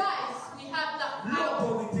Christ, we have that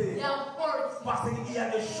power, the authority. Parce qu'il y a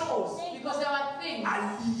des choses because there are things à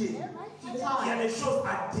lier. to Il y a tie. des choses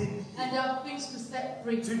à délier. And there are things to set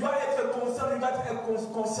free. Tu dois être conscient, tu dois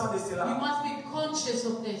être conscient de cela. You must be conscious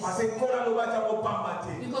of this. Parce que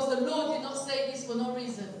Because the Lord did not say this for no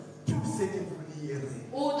reason. tout ce que vous lierez.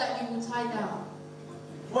 All that you will tie down.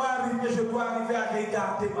 Moi, je dois arriver à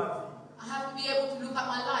regarder ma vie. I have to be able to look at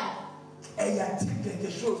my life. Et y a-t-il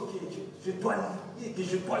quelque chose que je dois lier, que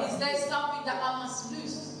je dois Is there something that I must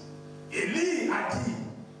lose? Élie a dit,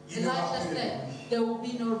 il Elijah said, there will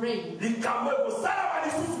be no rain. This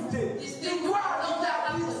thing will not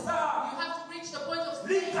happen. You have to reach the point of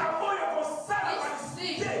saying, this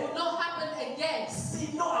thing will not happen again.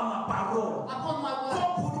 Upon my word.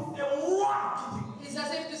 It's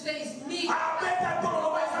as if to say it's me.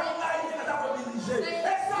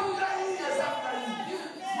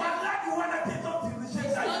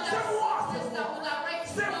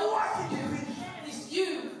 It's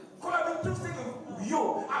you. The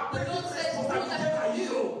Lord says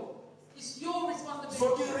it's your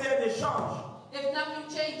responsibility. If nothing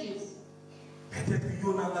changes, maybe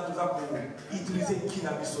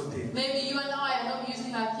you and I are not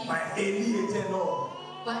using our keys.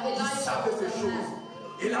 But Elijah was a man.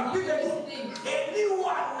 Et la Bible dit,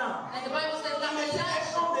 Eliwana, And the Bible says that il était Elijah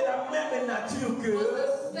un homme de la même nature que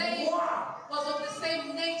moi. was of the same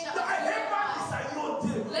nature as you.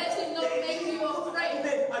 Let him not make you afraid.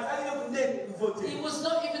 He was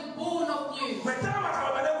not even born of you.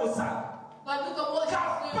 But look at what he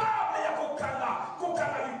was doing.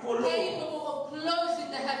 Capable of closing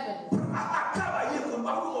the heaven. Ahab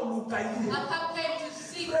came to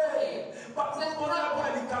seek for him. Says, pray for us,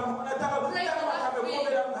 they come and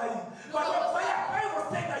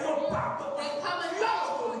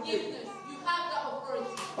ask for forgiveness. You have that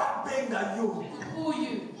authority to call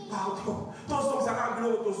you.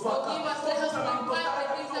 Forgive us, let us bring back the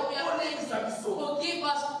things that we have taken. Forgive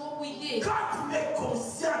us for what we did.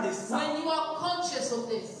 When you are conscious of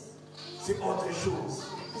this, c'est autre chose.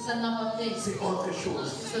 it's another thing. C'est autre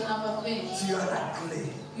chose. It's another thing. Tu as la clé.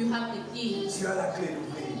 You have the key. Tu as la clé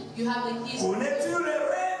d'ouvrir. You have the keys. Connais-tu les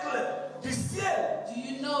règles du ciel? Do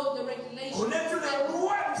you know the regulations? Connais-tu les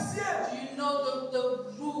lois du ciel? Do you know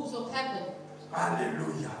the rules of heaven?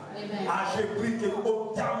 Alléluia. Amen. Ah, j'ai pris que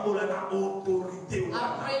autant la autorité.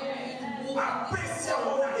 I pray for you to walk in this Appréciez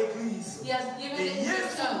authority. l'église. He has given Et it to Jésus,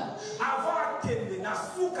 the church. avant qu'elle n'a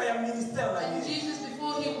souka And Jesus,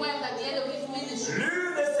 before he went at the end of his ministry,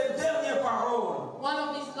 l'une de ses dernières paroles, one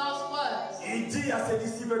of his last words, il dit à ses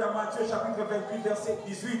disciples dans Matthieu chapitre 28 verset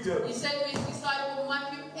 18. He said to his disciples,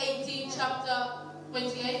 Matthew 18 chapter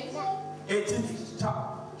 28. 18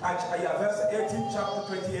 verset 18 chapter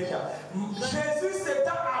 28. Jésus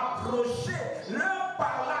s'étant approché, leur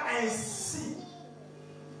parla ainsi: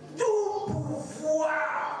 tout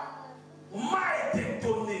pouvoir m'a été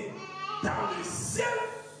donné dans le ciel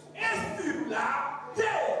et sur la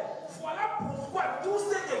terre. Voilà pourquoi tout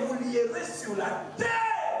ce que vous lierez sur la terre,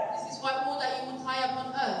 This is why all that you will tie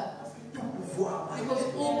upon earth, tout pouvoir m'a because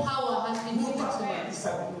été all power has been given to us.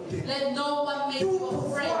 donné. Let no one make Tout you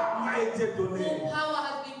afraid. pouvoir m'a été donné. All power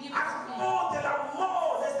has been given À to me. cause de la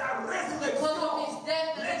mort, de sa Because résurrection, of his death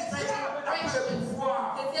and les his diables n'ont pas le resurrection,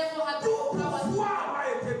 pouvoir. the devil had Tout no power. pouvoir m'a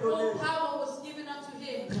été donné. All power was given unto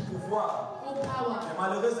him. Tout pouvoir. All power. Mais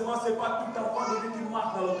malheureusement, ce n'est pas tout enfant de Dieu qui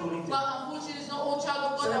marche dans l'autorité. But unfortunately, it's not all child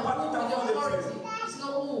of God Ce n'est that pas walk tout with enfant de authority. Dieu. It's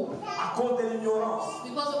not all. À cause de l'ignorance.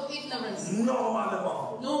 Because of ignorance.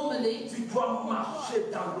 Normalement, Normally, tu dois marcher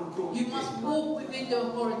dans you l'autorité. must walk within the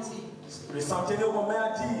authority. Le centenier romain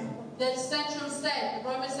a dit: The central said, the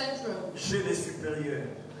Roman central, j'ai des supérieurs.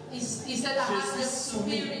 he said, I have the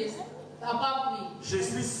superiors above me. Je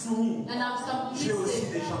suis soumis. And I'm J'ai aussi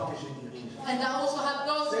submissive. des gens que je dirige. And I also have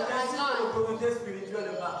those C'est that ainsi I que guide. l'autorité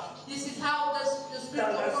spirituelle marche. This is how the Dans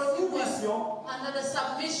spiritual la authority works. soumission, Under the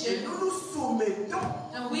et submission, nous nous soumettons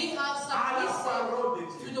and we are à la parole de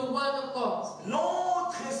submissive to Dieu. the word of God.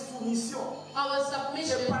 Notre soumission, Our c'est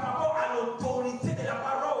submission par rapport à l'autorité de la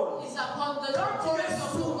parole. is upon the Quand tu es authority of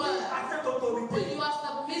the soumis word. à cette When autorité, you are tu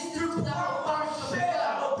submissive to the pourras authority of the marcher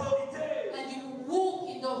à word, l'autorité. and you walk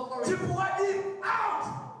in the Tu authority, pourras dire out.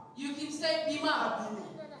 you can say, "Be mad,"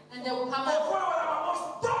 and they will come Au out. fond, on va dire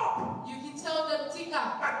stop. You can tell them,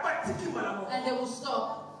 "Tika," and they will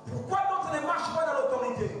stop. Pourquoi d'autres ne marchent pas dans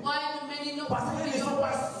l'autorité? Why do many not Parce walk qu'ils in ne sont the pas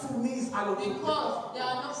authority? soumis à l'autorité. Because they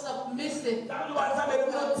are not submissive. Dans le WhatsApp,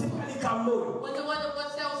 il y a un type qui dit When the word of God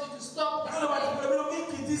tells you to stop, dans le WhatsApp, il y a un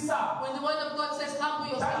qui dit ça. when the word of God says, humble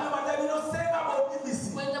Dans le yourself, WhatsApp, il y a un c'est pas bon ici.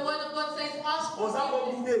 when the word of God says, ask Aux for hommes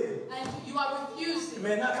forgiveness, boudés. and you are refusing,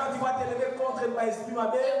 Maintenant, quand tu vas te lever contre le esprit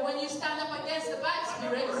mauvais, and when you stand up against the bad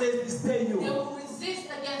spirits, résister. they will resist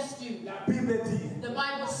against you. La Bible dit, The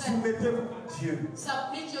Bible says, soumettez-vous à Dieu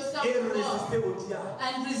submit yourself et to God résistez au diable.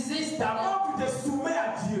 and resist them. D'abord, tu te soumets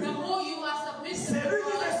à Dieu. The more you are submissive C'est to lui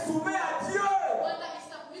qui God, te soumet à Dieu. one that is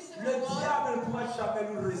submissive Le to God, diable ne pourra jamais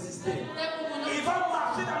nous résister. the devil will Il not va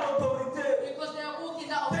marcher dans l'autorité. because they are walking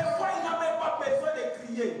that Des fois, authority. il n'a même pas besoin de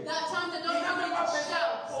crier. That time they Il don't n'a even même need pas to besoin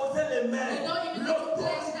shout. de poser les mains. They don't even need to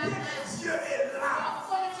place L'autorité their de hands. Dieu est The là.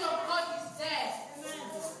 authority of God is there.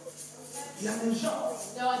 Il y a des gens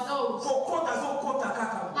There are those, au compte à son compte à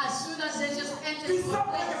caca. as soon as they just enter Qui into sont a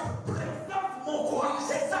place, présents mon courage.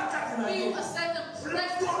 C'est ça qu'a feel a certain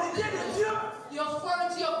l'autorité de presence, Dieu. the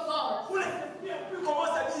authority of God. Pour les esprits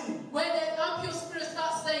commencent à dire When the impure spirit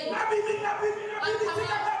starts saying, la Bible, la Bible, la I Bible, come c'est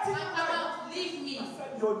la out, Bible. I come out, leave me.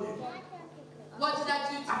 What did I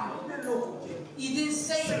do to you? He didn't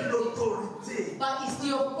say C'est anything, l'autorité. but it's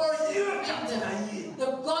the authority Dieu within qui them, t'a lié. the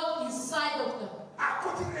God inside of them. À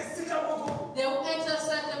côté de l'esprit à mon corps. They will enter a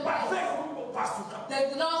certain Pas place. faire ou pas sous cap.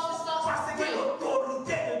 The glass will start Parce to que break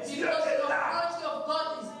l'autorité de Dieu because est the là. authority of God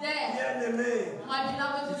is there. Bien-aimé. My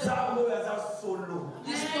beloved, Zamo yaza solo.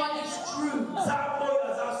 this God is true. Zamo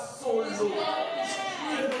yaza This solo. God is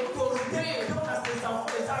Et true. l'autorité que donne à ses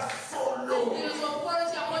enfants yaza solo. And there is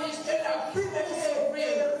authority upon his Et la children. Bible dit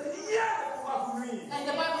que rien ne pourra vous nuire. And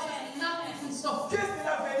the Bible says nothing can stop you. Qu'est-ce que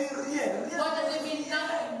cela veut dire rien? Rien. What does it mean?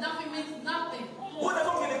 Nothing. Nothing means nothing. On a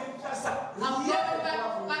donc écouté ça. I'm Rien going ne pourra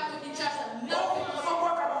vous nuire. back to Kinshasa. On Nothing will ne stop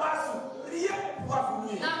voit comme masse. Rien ne pourra vous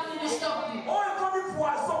nuire. Nothing will stop you. On est comme une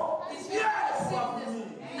poisson. It's Rien ne because of pourra vous sickness.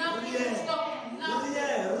 nuire. Nothing will stop you. Nothing.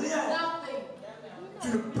 Rien. Nothing. Tu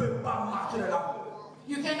ne peux pas marcher dans la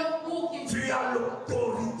You cannot walk in. Tu as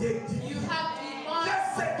l'autorité divine. You have divine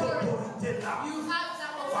Qu'est-ce que cette authority. autorité-là? You have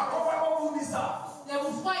that Pourquoi authority. on vous dit ça? They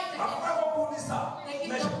will fight against Pourquoi on vous dit ça?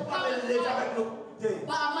 Mais je dois me lever avec l'autorité. you.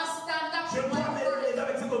 But I must stand up Je with dois my me authority lever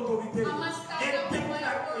avec cette autorité. I must stand Et up with my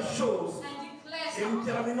déclarer quelque authority chose. and declare Et nous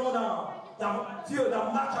something. terminons dans Matthieu,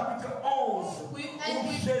 dans Marc chapitre 11, We où end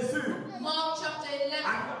with Jésus Mark chapter 11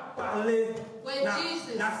 a parlé When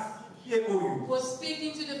Jesus was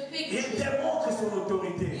speaking to the fig il tree. démontre son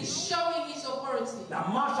autorité. He's showing his authority.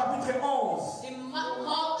 Dans Marc chapitre 11, In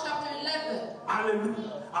Mark chapter 11, alléluia,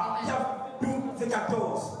 à 12 et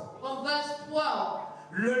 14. from verse 12,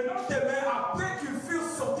 Le lendemain, après qu'ils furent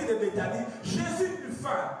sortis de Béthanie, Jésus eut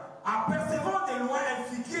faim. apercevant de loin un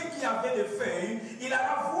figuier qui avait des feuilles, il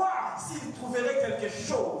alla voir s'il trouverait quelque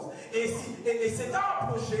chose. Et s'étant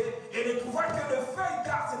approché, et ne trouva que de feuilles,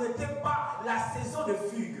 car ce n'était pas la saison de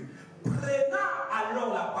figues. Prenant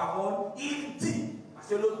alors la parole, il dit, parce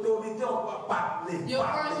que l'autorité, on doit parler. Il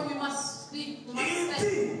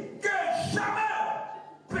dit que jamais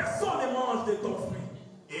personne ne mange de ton fruit.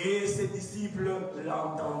 Et ses disciples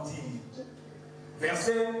l'entendirent.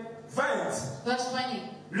 Verset 20. Verse 20.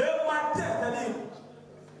 Le matin, c'est-à-dire,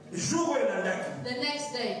 jour et la nuit. The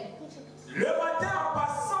next day. Le matin, en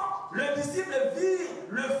passant, le disciple vit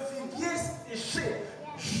le figuier séché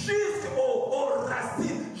jusqu'aux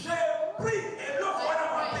racines. J'ai pris et le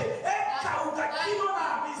voilà maté. Et Kaoukakino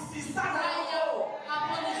n'a mis si ça n'a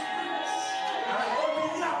upon his fruits.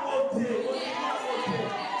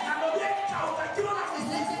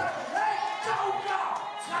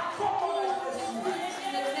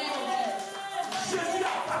 Jésus a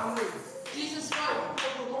parlé. Jesus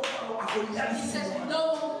spoke. He says, no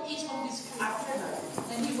one will eat from this fruit.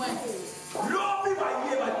 And he went. Tomorrow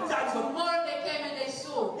they came and they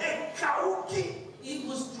saw. It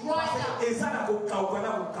was dried up.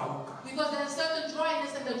 Because there's a certain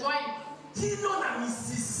dryness in the drying. It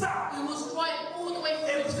was dried all the way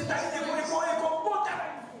through.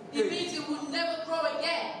 It means it will never grow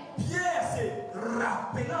again. Pierre, se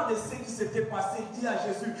rappelant de ce qui s'était passé, dit à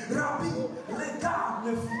Jésus, Rabbi, regarde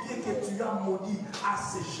le figuier que tu as maudit à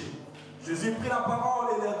sécher. Jésus prit la parole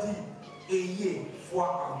et leur dit, ayez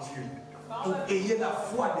foi en Dieu. Ou ayez la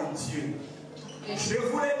foi de Dieu. Je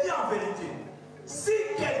vous l'ai dit en vérité, si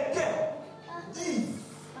quelqu'un dit,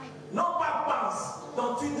 non pas pense,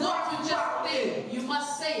 donc tu dois parler. You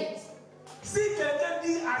must say it. Si quelqu'un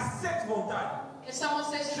dit à cette montagne, if someone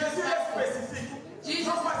says Jésus est spécifique. Jesus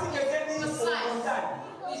non pas si quelqu'un dit aux montagnes.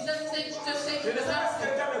 He doesn't say just say Je ne sais pas si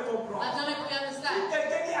quelqu'un me comprend. I don't know if you understand. Si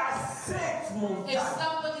quelqu'un dit à cette montagne. If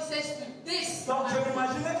somebody says to this donc je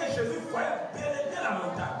m'imaginais que Jésus voyait bien et bien la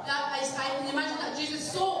montagne. I can imagine that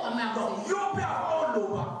Jesus saw a mountain. Donc, you peut avoir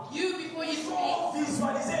l'eau. You before you speak.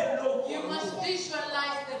 Visualiser l'eau. You must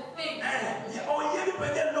visualize the thing. On y est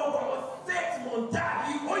peut-être l'eau comme cette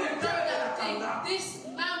montagne. You know that thing. This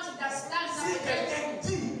mountain that stands si quelqu'un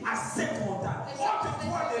dit à cette montagne,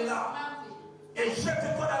 ôte-toi de là et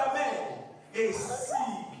jette-toi dans la mer. Et si,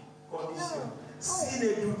 condition, s'il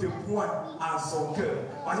ne doute point en son cœur,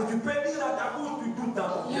 parce que tu peux dire à ta bouche, tu doutes dans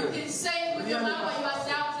ton cœur. You can say it with your mouth, but you are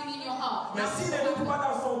doubting in your heart. Mais s'il ne doute pas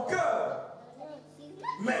dans son cœur,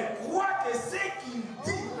 mais crois que ce qu'il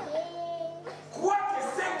dit,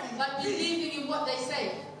 but believing in what they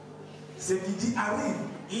say, ce qu'il dit arrive,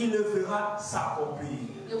 il le fera s'accomplir.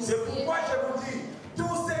 C'est pourquoi je vous dis, tout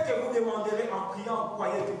ce que vous demanderez en priant,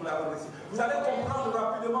 croyez que vous l'avez reçu. Vous allez comprendre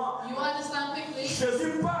rapidement. You understand quickly.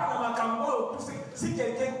 Jésus parle dans ma cambo, si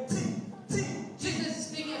quelqu'un dit. Jesus is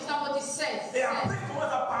speaking, if somebody says. Et après, il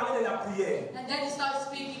commence à parler de la prière. And then he starts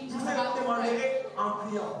speaking Vous about the prayer. demanderez en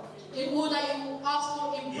priant. In order you ask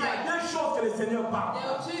for in Il y prayer. a deux choses que le Seigneur parle. There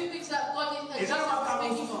are two things that God is Et dans ma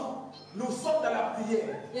speaking cambo, for. nous sommes dans la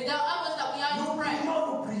prière. There are others that we are in prayer.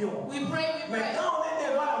 Nous prions. We pray. Mais quand on est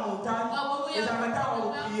devant la montagne, les amateurs ont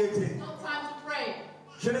prié. It's not time to pray.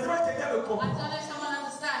 Je ne sais pas si quelqu'un me I comprend. don't know if someone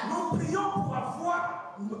understands. Nous prions pour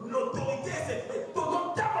avoir l'autorité.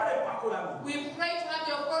 We pray to have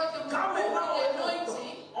the authority of Quand maintenant the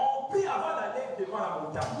anointing. on prie avant d'aller devant la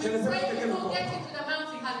montagne. We Je ne sais pas si pray quelqu'un me before comprend. getting to the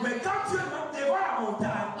mountain. Mais quand tu es devant la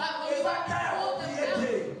montagne, But when et you va are tailler before pour the prier.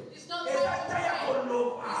 mountain, it's not Et time va to tailler pray. pour l'eau.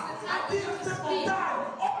 It's the À time dire to cette speak. montagne,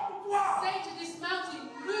 ôte-toi. Say to this mountain,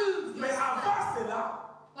 move. Mais avant cela,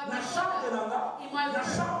 la chambre de la in my la room,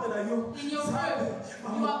 chambre de la yo, in your room,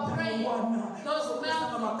 you are praying. Those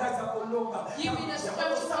mountains, give me the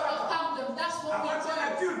strength to overcome them. That's what we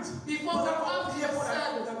do. Before we come to the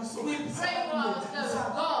service, we pray for ourselves.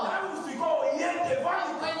 God,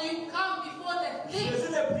 when you come before the king,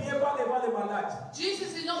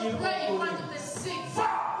 Jesus did not pray in front of the sick.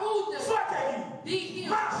 Heal them. Be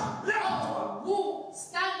healed. Go, walk,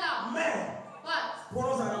 stand up. But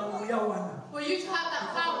for you to have that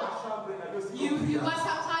power, you must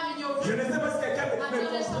have time in your room. Je ne sais pas si quelqu'un me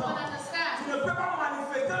Until someone comprend. understands. Tu ne peux pas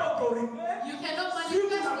manifester l'autorité You cannot si tu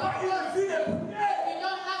manifest n'as pas une vie authority de if prière. you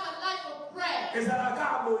don't have a life of prayer. Et ça n'a qu'à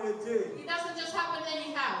abonner. It doesn't just happen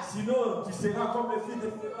anyhow. Sinon, tu seras comme le fils de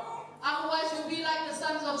Séba. Otherwise, you'll be like the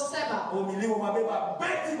sons of Seba, Au milieu, on m'avait pas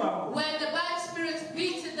bêti, maman. when the bad spirits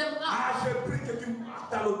beated them up. Ah, je prie que tu marches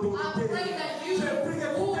dans I l'autorité. pray that you Je prie que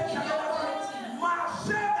tu walk marches in your authority.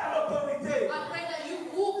 dans l'autorité. I pray that you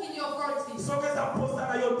walk in your authority. Soki eza posa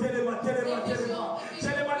na yo telema.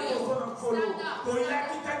 Stand up. liboso na nkolo.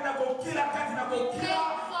 Toyaki kati na kokila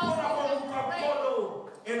mpona koluka nkolo.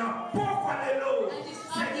 Et na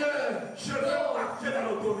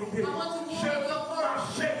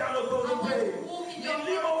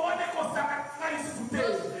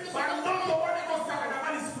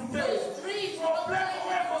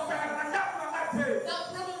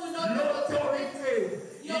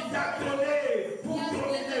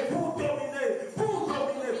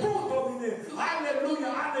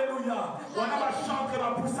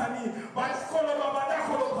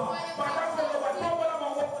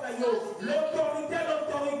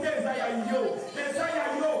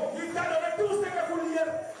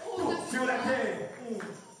sur la terre.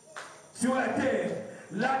 Sur la terre.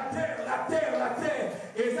 La terre.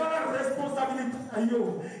 Et ça la responsabilité.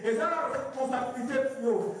 Et ça la responsabilité.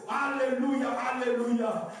 Alléluia.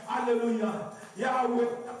 Yahweh.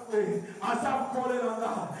 Asam pole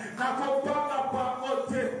langa. Nakopanga pa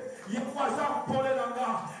kote. Yewasam pole langa.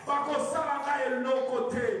 Bako salanga elo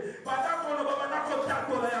kote. Badako no baba nako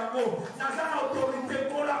la yango. Naza autorité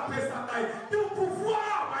pour la paix sangai. Tout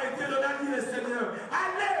pouvoir m'a été donné, dit le Seigneur.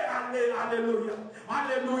 Alléluia.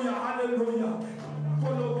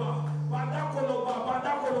 Koloba.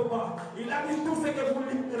 Il a dit tout ce que vous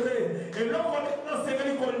lirez. Et l'on connaît ce que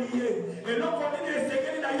vous liez. Et l'on connaît ce que vous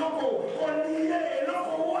liez. Et l'on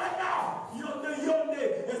wana. Yonde.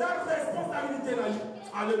 Et ça responsabilité là.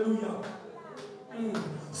 Alléluia.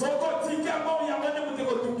 Soko tikamo yamone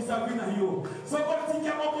muteko tukisabina yo. Soko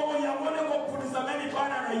tikamo bomo yamone ko pulisameni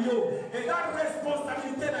bana na yo. Et la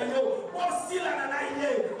responsabilité na yo. Osila na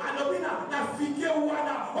naye. Anobina na fike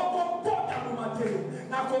wana. Oko pota mumate.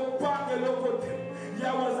 Na kompange lokote.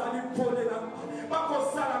 Yawazali pole na. Bako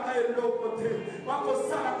sala na elokote.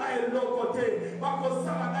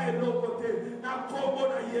 Na komo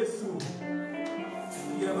na Yesu.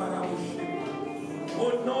 Yabarabushi.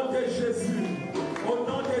 Au nom de Jésus,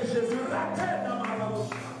 raquette dans ma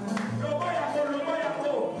bouche. Lobayako.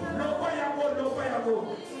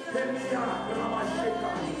 Kemia,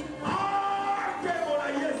 Ramacheka. Ah, Kemona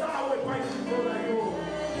Yesa, Wepaïsikonayo.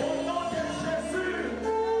 Au nom de Jésus,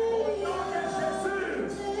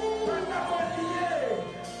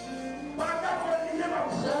 Pagakolié, ma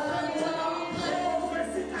bouche.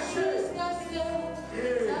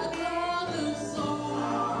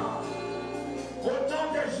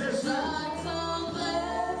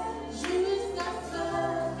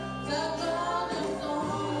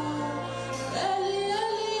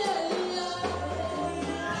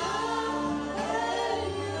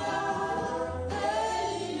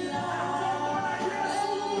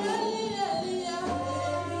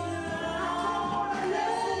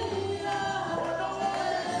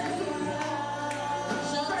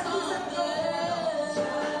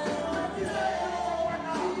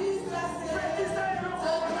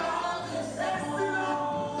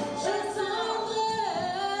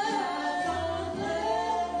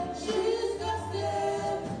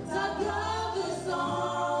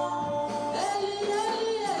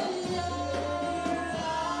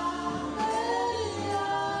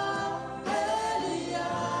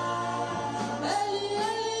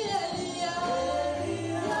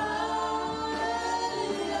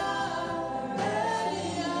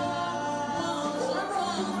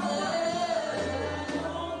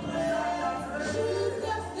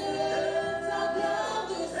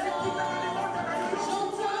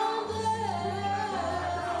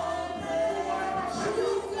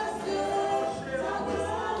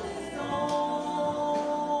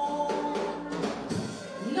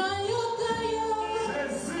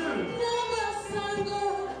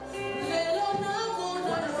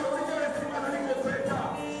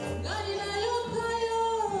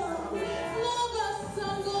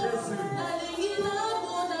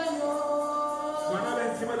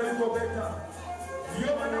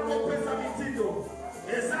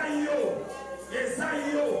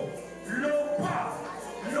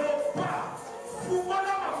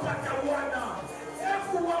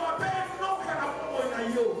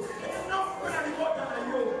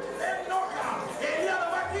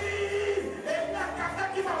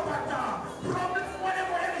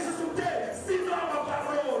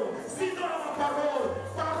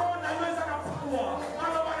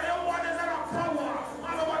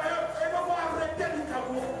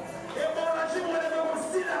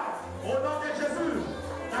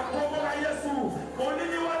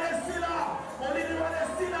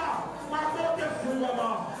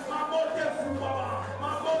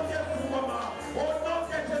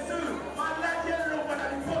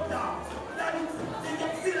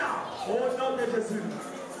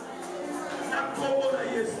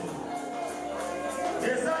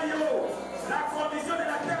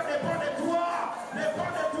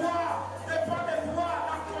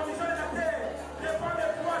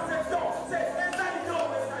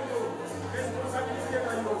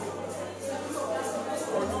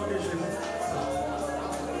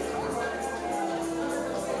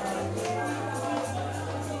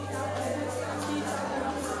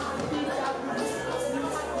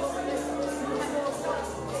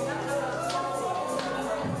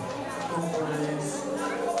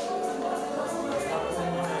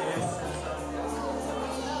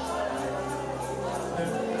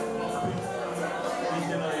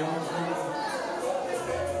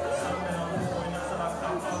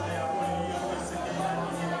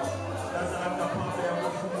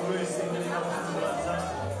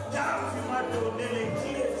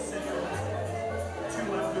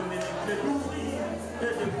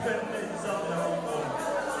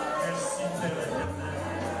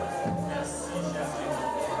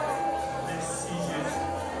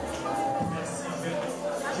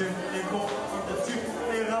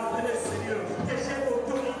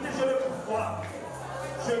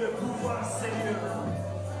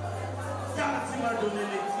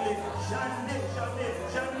 jamais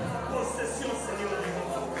ma possession, Seigneur.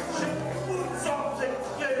 J'ai toutes sortes de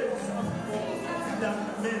creuses dans la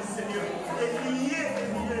main, Seigneur. Et lier.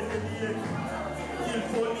 Il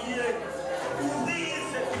faut lier. Ouvrir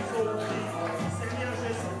ce qu'il faut ouvrir. Seigneur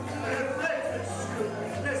Jésus, reflète les cieux.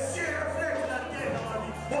 Les cieux reflètent la terre dans ma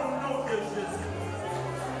vie. Au nom de Jésus.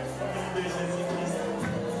 Au nom de Jésus-Christ.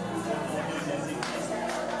 Au nom de Jésus-Christ.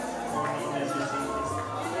 Au nom de Jésus-Christ.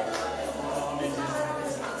 Au nom de Jésus-Christ.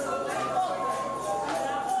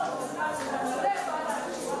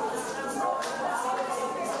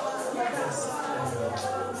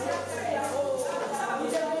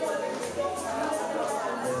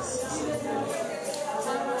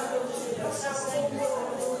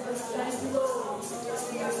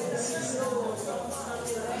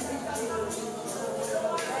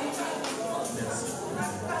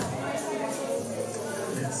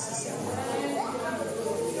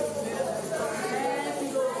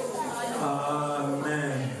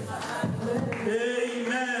 Amen.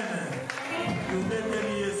 Amen. Nous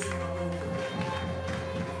bénissons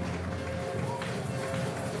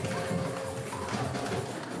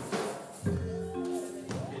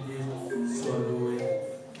sur sois loué.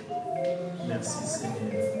 Merci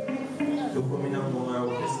Seigneur. Nous communons à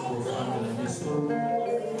offrir vos offrandes de la mission.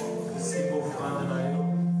 Si vos offrandes là,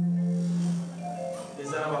 les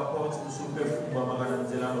gens apportent nous souper pour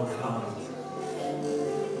organiser l'offrande.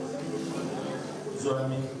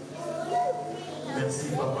 Amis. Merci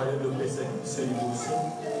Papa de l'OPC qui aussi.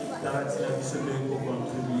 Taratina qui se fait pour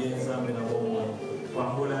contribuer à la bombe.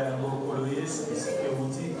 Pambola et Mokoloye, ce qui se fait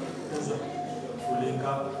aussi. Pour les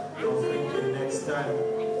cas, on fait que next time,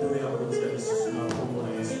 nous allons retirer sur la bombe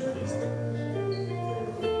de Jésus-Christ.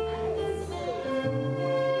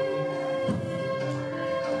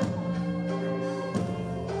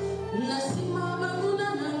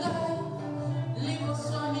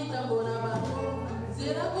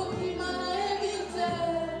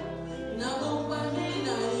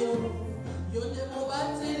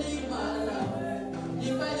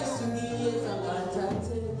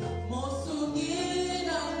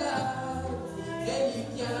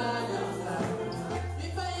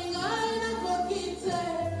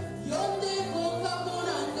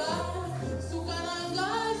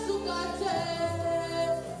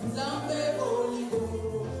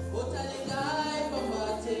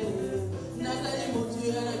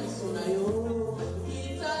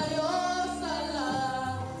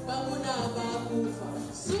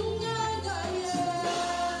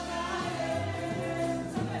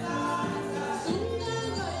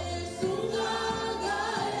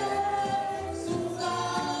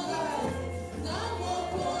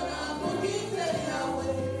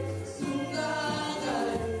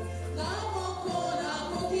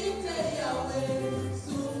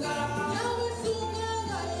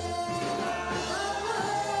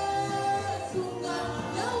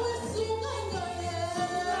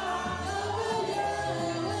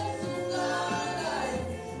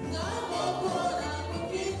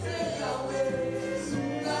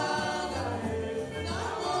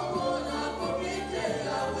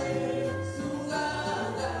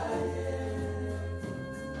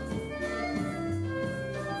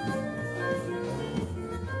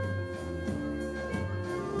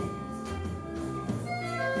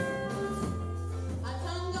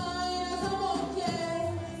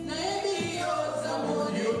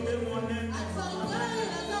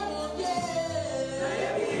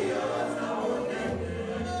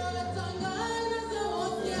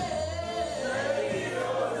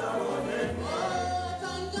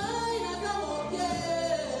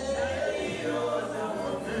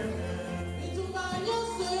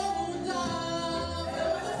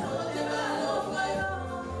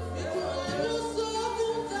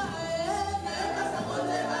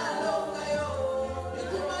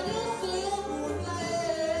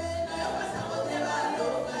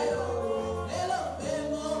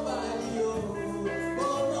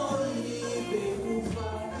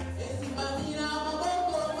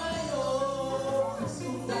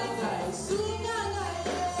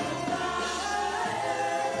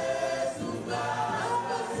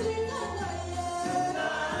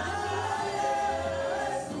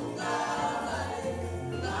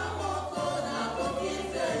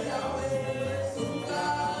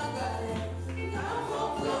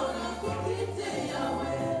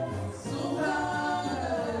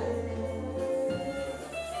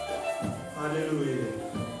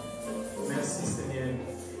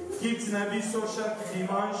 Chaque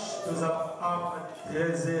dimanche, nous avons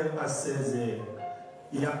 13h à 16h.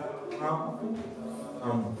 Il y a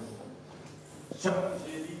chaque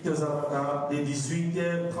jeudi, nous avons de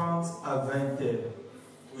 18h30 à 20h.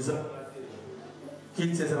 Vous avez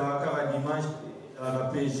quitte ces à dimanche à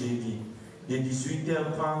la jeudi de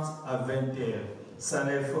 18h30 à 20h. Ça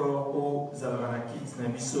n'est fort aux Alamanakit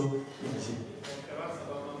Nabiso et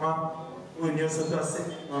Union Sotasse,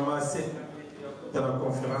 Maman, c'est dans la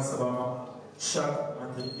conférence chaque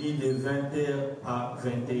vendredi de 20h à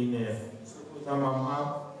 21h.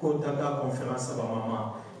 Maman, Kotaka conférence à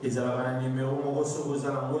maman. Et Zalabana numéro, on reçoit aux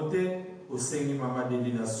alambotés au Seigneur Maman de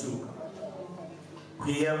Linasouka.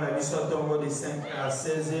 Prière la mission de 5 à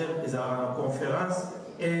 16h, et la conférence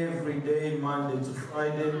every day, Monday to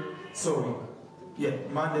Friday.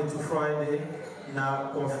 Monday to Friday,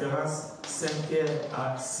 na conférence 5h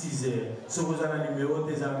à 6h. Si vous avez un numéro,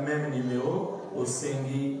 c'est le même numéro au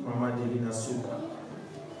Seigneur Maman de Linasouka.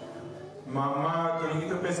 Maman,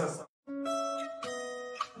 tu as